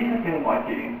ra, nó biết hết trơn mọi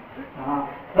chuyện.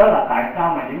 Đó là tại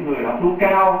sao mà những người họ tu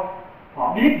cao,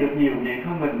 họ biết được nhiều việc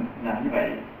hơn mình là như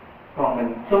vậy. Còn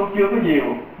mình tu chưa có nhiều,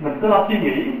 mình cứ lo suy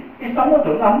nghĩ, cái sóng của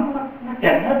tưởng ấm nó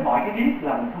chặn hết mọi cái biết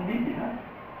là mình không biết gì hết.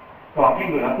 Còn cái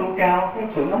người họ tu cao, cái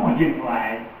tưởng ấm họ dừng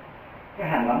lại, cái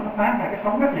hành ấm nó phát ra cái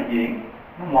sóng rất là nhuyễn,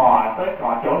 nó mò tới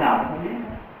chỗ nào nó không biết.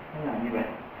 Nó là như vậy.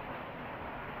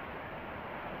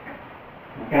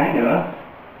 Một cái nữa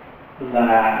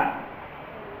là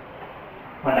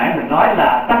hồi nãy mình nói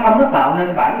là sắc ấm nó tạo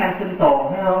nên bản năng sinh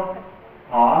tồn, thấy không?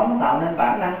 Thọ ấm tạo nên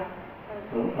bản năng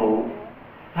hưởng thụ.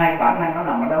 Hai bản năng nó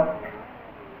nằm ở đâu?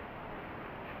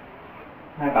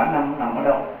 Hai bản năng nó nằm ở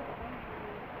đâu?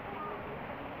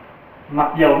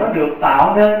 Mặc dù nó được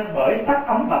tạo nên bởi sắc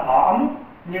ấm và thọ ấm,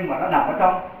 nhưng mà nó nằm ở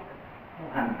trong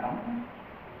hành ấm.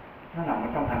 Nó nằm ở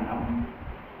trong hành ấm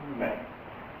như vậy.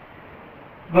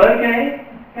 Với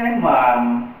cái mà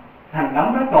hành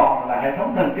ấm nó còn là hệ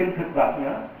thống thần kinh thực vật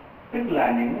nữa, tức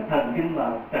là những cái thần kinh mà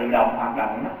tự động hoạt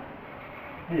động đó.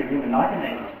 Ví dụ như mình nói thế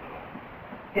này,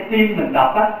 cái tim mình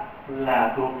đập á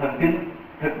là thuộc thần kinh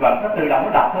thực vật nó tự động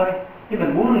nó đập thôi, chứ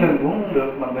mình muốn nó ngừng cũng không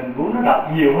được, mà mình muốn nó đập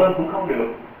nhiều hơn cũng không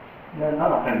được. Nên nó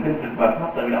là thần kinh thực vật, nó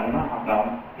tự động nó hoạt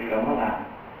động, tự động nó làm.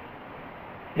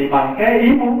 Thì bằng cái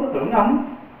ý muốn của tưởng ấm,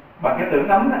 bằng cái tưởng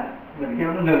ấm đó, mình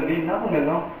kêu nó ngừng đi, nó có ngừng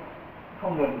không?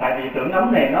 Không ngừng, tại vì tưởng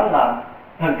ấm này nó là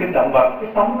thần kinh động vật,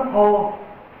 cái sống nó thô,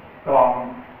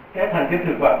 còn cái thần kinh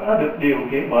thực vật nó được điều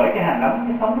khiển bởi cái hành ấm,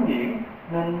 cái sống nó nhuyễn.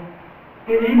 Nên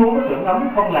cái ý muốn của tưởng ấm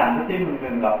không làm cho tim mình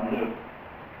ngừng đập được.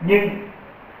 Nhưng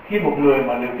khi một người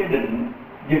mà được cái định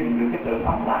dừng được cái tưởng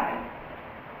ấm lại,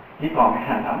 chỉ còn cái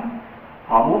hành ấm,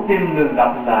 họ muốn tim ngừng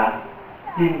đập là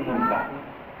tim ngừng đập,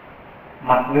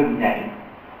 mạch ngừng nhảy,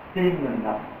 tim ngừng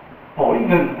đập, phổi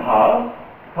ngừng thở,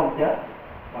 không chết.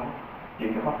 Đó,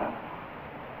 chuyện đó có thật.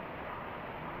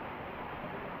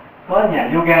 Có nhà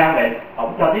yoga vậy,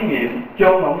 ông cho thí nghiệm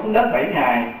chôn ông xuống đất 7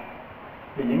 ngày,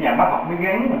 thì những nhà bác học mới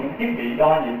gắn vào những thiết bị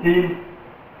đo nhịp tim,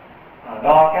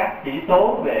 đo các chỉ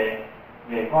số về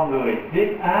con người, huyết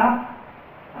áp,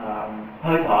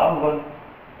 hơi thở vân vân,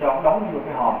 cho ông đóng vô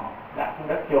cái hòm, đặt xuống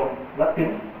đất chôn lấp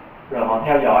kín, rồi họ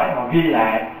theo dõi, họ ghi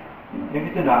lại những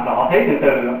cái sinh hoạt, rồi họ thấy từ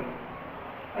từ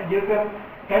ở dưới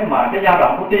cái dao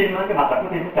động của tim, cái mạch đập của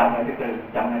tim nó chậm lại từ từ,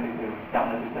 chậm lại từ từ, chậm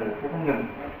lại từ từ, cái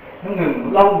nó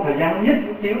ngừng lâu một thời gian, nó nhích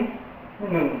chút xíu, nó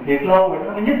ngừng thiệt lâu rồi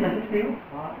nó mới nhích lên chút xíu.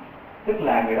 Đó. Tức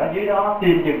là người đó dưới đó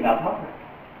tim dừng đập mất.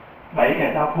 7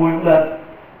 ngày sau khui cũng lên,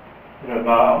 rồi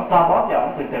vợ ông xoa bóp cho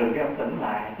ông từ từ cái ông tỉnh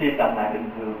lại, tim đập lại bình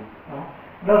thường.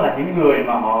 Đó là những người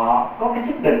mà họ có cái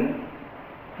sức định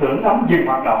tưởng ấm dừng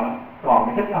hoạt động, còn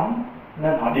cái thức ấm,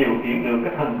 nên họ điều khiển được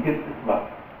cái thần kinh thực vật.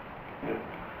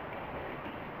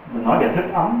 Mình nói về thức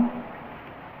ấm.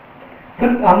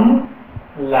 Thức ấm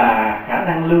là khả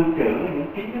năng lưu trữ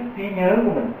những ký ức, trí nhớ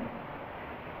của mình.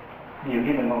 Nhiều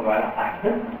khi mình còn gọi là tàn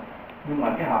thức, nhưng mà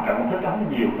cái hoạt động của thức ấm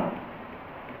nhiều lắm.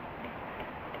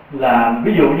 Là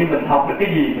ví dụ như mình học được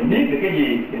cái gì, mình biết được cái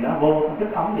gì thì nó vô trong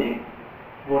thức ấm liền,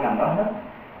 vô nằm đó hết.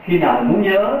 Khi nào mình muốn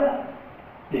nhớ đó,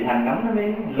 thì hành ấm nó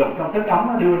mới lục trong thức ấm,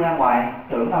 nó đưa ra ngoài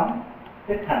tưởng ấm.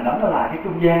 Cái hành ấm nó là cái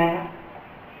trung gian đó.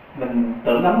 Mình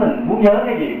tưởng ấm mình muốn nhớ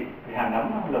cái gì thì hành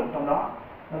ấm nó lục trong đó,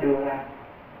 nó đưa ra.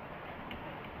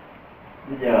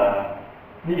 Bây giờ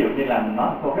ví dụ như là mình nói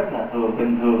một câu rất là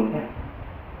bình thường thôi.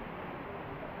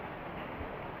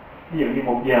 Ví dụ như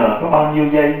 1 giờ có bao nhiêu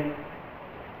giây?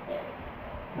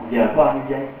 1 giờ có bao nhiêu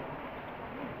giây?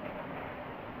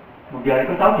 1 giờ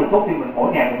có 60 phút thì mình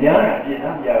mỗi ngày mình nhớ là gì đó,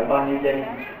 1 giờ bao nhiêu giây?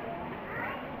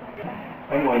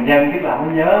 Phải ngồi nhân tức là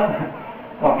không nhớ.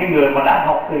 Còn cái người mà đã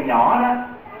học từ nhỏ đó,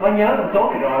 có nhớ con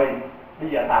số này rồi, bây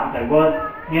giờ tạm thời quên,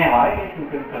 nghe hỏi cái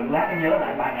từng lát cái nhớ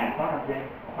lại 3.600 giây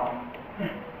không?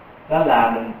 Đó là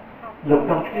mình lục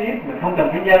trong ký ức, mình không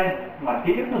cần phải nhân, mà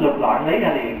ký ức nó lục lọi lấy ra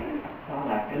liền. Đó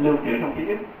là cái lưu trữ trong ký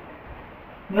ức.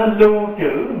 Nó lưu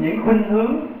trữ những khuynh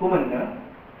hướng của mình nữa.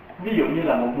 Ví dụ như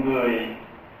là một người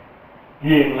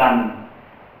hiền lành,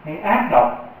 hay ác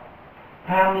độc,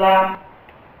 tham lam,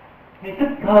 hay thích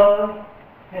thơ,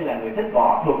 hay là người thích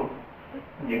võ thuật,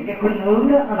 những cái khuynh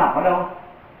hướng đó nó nằm ở đâu?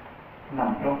 Nằm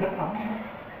trong thức ấm.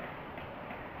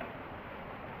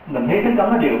 Mình thấy thức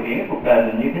ấm nó điều khiển cái cuộc đời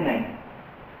mình như thế này.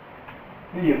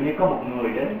 Ví dụ như có một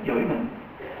người đến chửi mình,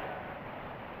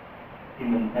 thì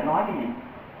mình sẽ nói cái gì?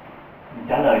 Mình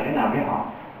trả lời thế nào với họ?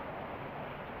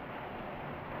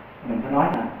 Mình sẽ nói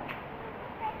là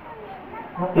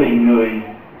nó tùy người,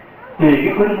 tùy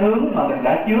cái khuynh hướng mà mình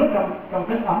đã chứa trong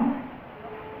thức ấm.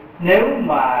 Nếu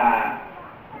mà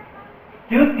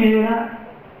trước kia đó,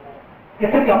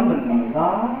 cái thức ấm mình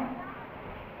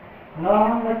nó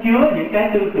chứa những cái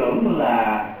tư tưởng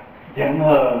là giận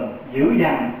hờn, dữ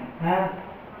dằn,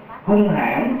 hung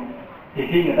hãn, thì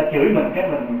khi người ta chửi mình cái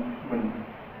mình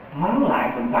mắng lại,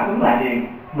 mình phản ứng lại liền,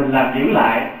 mình làm giữ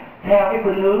lại theo cái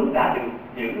khuynh hướng đã được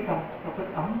giữ trong thức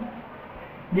ấm.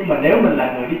 Nhưng mà nếu mình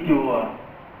là người đi chùa,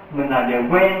 mình là đều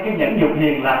quen cái nhẫn nhục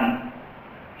hiền lành,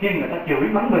 khi người ta chửi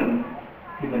mắng mình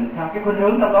thì mình sao? Cái khuynh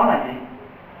hướng trong đó là gì?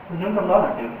 Khuynh hướng trong đó là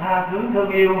sự tha thứ,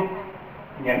 thương yêu,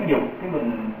 nhẫn nhục. Cái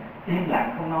mình im lặng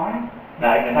không nói,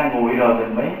 đợi người ta nguội rồi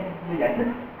mình mới giải thích.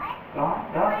 Đó,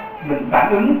 mình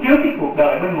phản ứng trước cái cuộc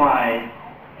đời bên ngoài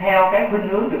theo cái khuynh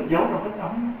hướng được giấu trong thức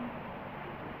ấm.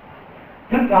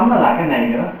 Thức ấm nó là cái này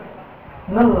nữa,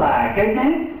 nó là cái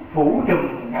biết phủ trùm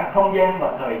cả không gian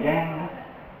và thời gian nữa.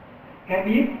 Cái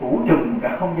biết phủ trùm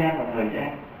cả không gian và thời gian.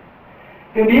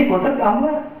 Cái biết của thức ấm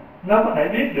á, nó có thể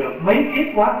biết được mấy kiếp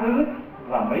quá khứ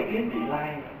và mấy kiếp vị lai.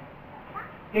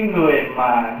 Cái người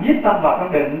mà nhiếp tâm vào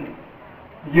trong định,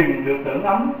 dừng được tưởng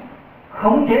ấm,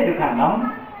 khống chế được hành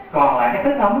ấm, còn lại cái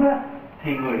thức ấm đó,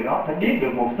 thì người đó sẽ biết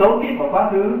được một số kiếp vào quá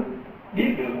khứ,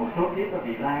 biết được một số kiếp vào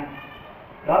vị lai.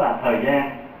 Đó là thời gian.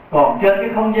 Còn trên cái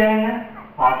không gian á,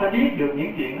 họ sẽ biết được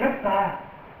những chuyện rất xa,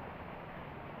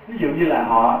 Ví dụ như là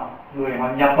người họ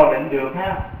nhập vào định được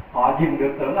ha, họ dừng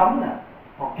được tưởng ấm nè,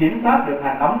 họ kiểm soát được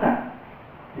hành ấm nè,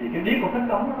 thì cái biết của thức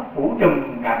ấm nó phủ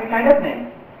trùm cả cái trái đất này.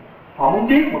 Họ muốn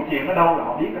biết một chuyện ở đâu là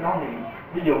họ biết ở đó liền.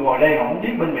 Ví dụ ngồi đây họ muốn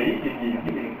biết bên Mỹ chuyện gì họ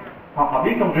biết liền, hoặc họ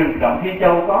biết trong rừng rậm Phi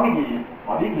Châu có cái gì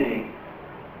họ biết liền.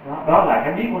 Đó là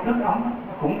cái biết của thức ấm,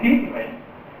 nó khủng khiếp như vậy.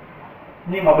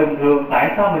 Nhưng mà bình thường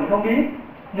tại sao mình không biết?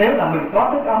 Nếu là mình có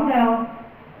thức ấm thấy không?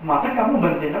 Mà thức ấm của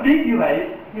mình thì nó biết như vậy,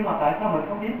 nhưng mà tại sao mình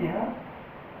không biết gì hết?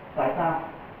 Tại sao?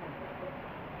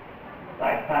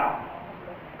 Tại sao?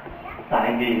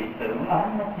 Tại vì tưởng ấm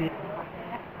nó chia.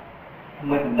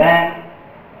 Mình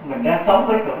đang sống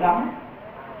với tưởng ấm,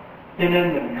 cho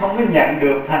nên mình không có nhận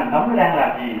được hành ấm nó đang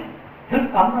làm gì, thức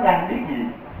ấm nó đang biết gì.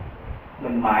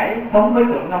 Mình mãi sống với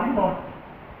tưởng ấm thôi,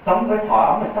 sống với thọ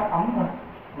ấm và sắc ấm thôi.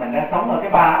 Mình đang sống ở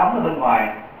cái ba ấm ở bên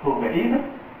ngoài thuộc về ý thức,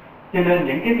 cho nên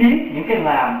những cái biết, những cái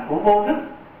làm của vô thức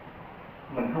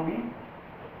mình không biết.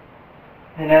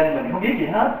 Cho nên mình không biết gì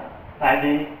hết, tại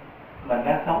vì mình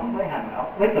đang sống với hành ấm,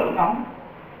 với tưởng ấm,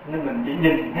 nên mình chỉ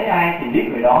nhìn thấy ai thì biết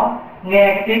người đó,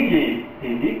 nghe cái tiếng gì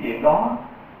thì biết chuyện đó,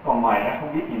 còn ngoài ra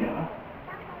không biết gì nữa.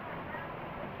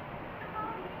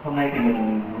 Hôm nay thì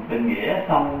mình định nghĩa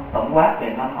xong tổng quát về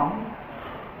năm ấm.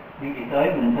 Những kỳ tới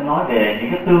mình sẽ nói về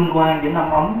những cái tương quan với năm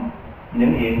ấm,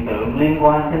 những hiện tượng liên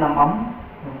quan tới năm ấm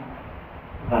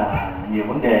và nhiều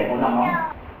vấn đề của năm ấm.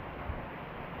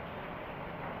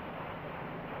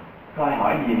 Có ai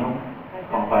hỏi gì không?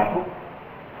 Còn vài phút.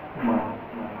 Mời.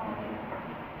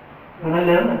 Tôi nói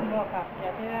lớn rồi.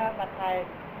 Dạ thưa bạch thầy,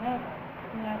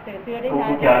 từ xưa đến nay.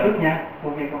 Cô chờ chút nha, cô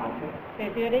ghi câu hỏi trước. Từ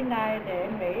xưa đến nay thì em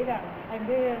nghĩ rằng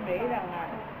là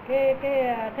cái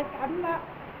thức ấm á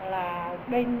là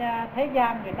bên thế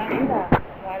gian người ta nói là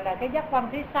gọi là cái giác quan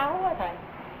thứ 6 á thầy.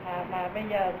 Mà bây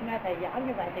giờ nghe thầy giảng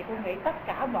như vậy thì cô nghĩ tất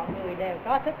cả mọi người đều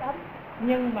có thức ấm,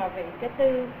 nhưng mà vì cái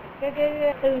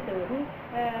tư tưởng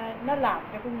nó làm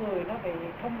cho con người nó bị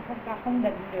không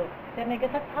định được, cho nên cái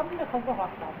thức ấm nó không có hoạt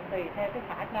động tùy theo cái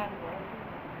khả năng của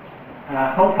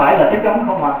không phải là thức ấm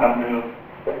không hoạt động được,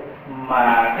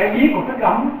 mà cái biết của thức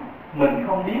ấm mình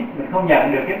không biết, mình không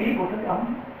nhận được cái biết của thức ấm.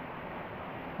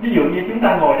 Ví dụ như chúng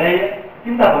ta ngồi đây,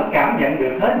 chúng ta vẫn cảm nhận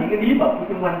được hết những cái bí mật của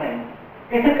xung quanh này.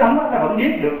 Cái thức ấm nó vẫn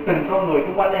biết được từng con người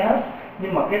xung quanh đây hết,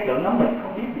 nhưng mà cái tưởng ấm mình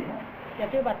không biết gì hết. Dạ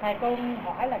thưa bạch thầy, con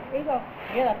hỏi là ý con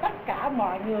nghĩa là tất cả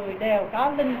mọi người đều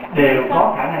có linh cảm, đều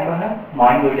có khả năng đó hết,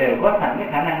 mọi người đều có sẵn cái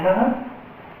khả năng đó hết,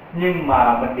 nhưng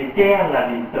mà mình bị che là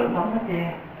vì tưởng ấm nó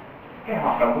che. Cái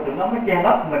hoạt động của tưởng ấm nó che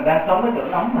lấp, mình đang sống với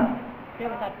tưởng ấm mà. Thưa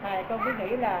bạch thầy, con cứ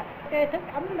nghĩ là cái thức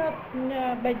ấm nó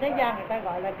bên thế gian người ta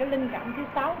gọi là cái linh cảm thứ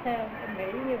 6, theo em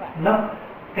nghĩ như vậy.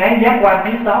 Cái giác quan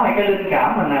thứ 6 hay cái linh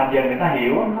cảm mà nào giờ người ta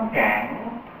hiểu nó cạn,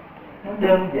 nó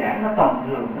đơn giản, nó tầm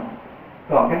thường đó.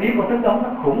 Còn cái biết của thức ấm nó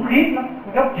khủng khiếp lắm,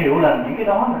 gấp triệu lần những cái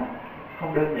đó mà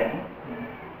không đơn giản.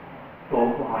 Tụi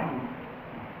hỏi gì?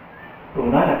 Tụi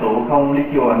nói là tụi không đi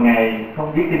chùa ngày,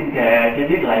 không biết kinh kệ, chỉ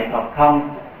biết lạy Phật không,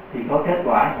 thì có kết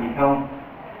quả gì không?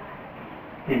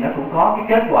 Thì nó cũng có cái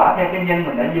kết quả theo cái nhân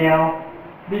mình đã gieo.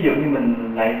 Ví dụ như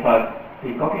mình lạy Phật thì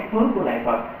có cái phước của lạy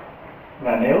Phật,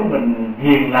 và nếu mình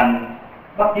hiền lành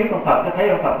bắt chước ông Phật, thấy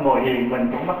ông Phật ngồi hiền mình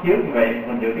cũng bắt chước như vậy,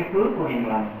 mình được cái phước của hiền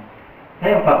lành.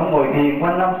 Thấy ông Phật cũng ngồi thiền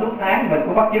quanh năm suốt tháng, mình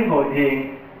cũng bắt chước ngồi thiền,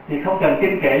 thì không cần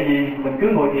kinh kệ gì, mình cứ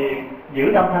ngồi thiền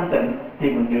giữ tâm thanh tịnh thì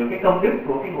mình được cái công đức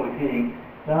của cái ngồi thiền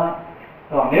đó.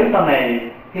 Còn nếu sau này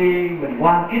khi mình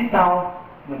qua kiếp sau,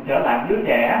 mình trở lại một đứa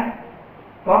trẻ,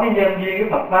 có cái nhân duyên cái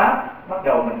Phật pháp, bắt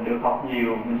đầu mình được học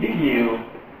nhiều, mình biết nhiều,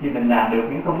 thì mình làm được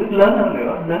những công đức lớn hơn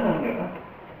nữa.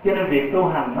 Cho nên việc tu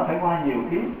hành nó phải qua nhiều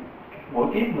kiếp, mỗi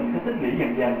kiếp mình cứ tích lũy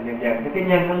dần dần cho cái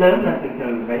nhân nó lớn lên từ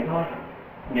từ vậy thôi.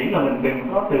 Nghĩ là mình đừng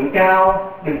có tự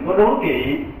cao, đừng có đố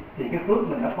kỵ, thì cái phước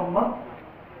mình nó không mất.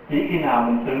 Chỉ khi nào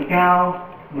mình tự cao,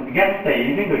 mình ganh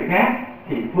tị với người khác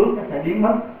thì phước nó sẽ biến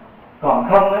mất. Còn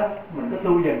không á, mình cứ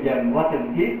tu dần dần qua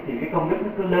từng kiếp thì cái công đức nó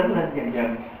cứ lớn lên dần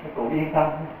dần. Các cụ yên tâm.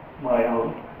 Mời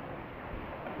Hưởng.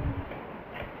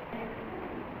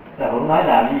 Hưởng nói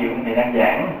là ví dụ thầy đang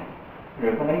giảng,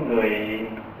 rồi có mấy người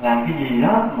làm cái gì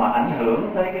đó mà ảnh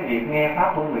hưởng tới cái việc nghe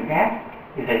pháp của người khác,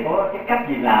 thì thầy có cái cách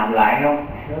gì làm lại không?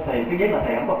 Thầy thứ nhất là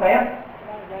thầy không có phép.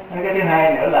 Cái thứ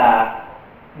hai nữa là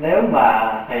nếu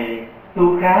mà thầy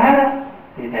tu khá đó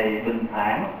thì thầy bình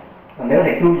thản, còn nếu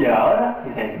thầy tu dở đó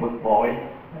thì thầy bực bội.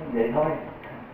 Vậy thôi.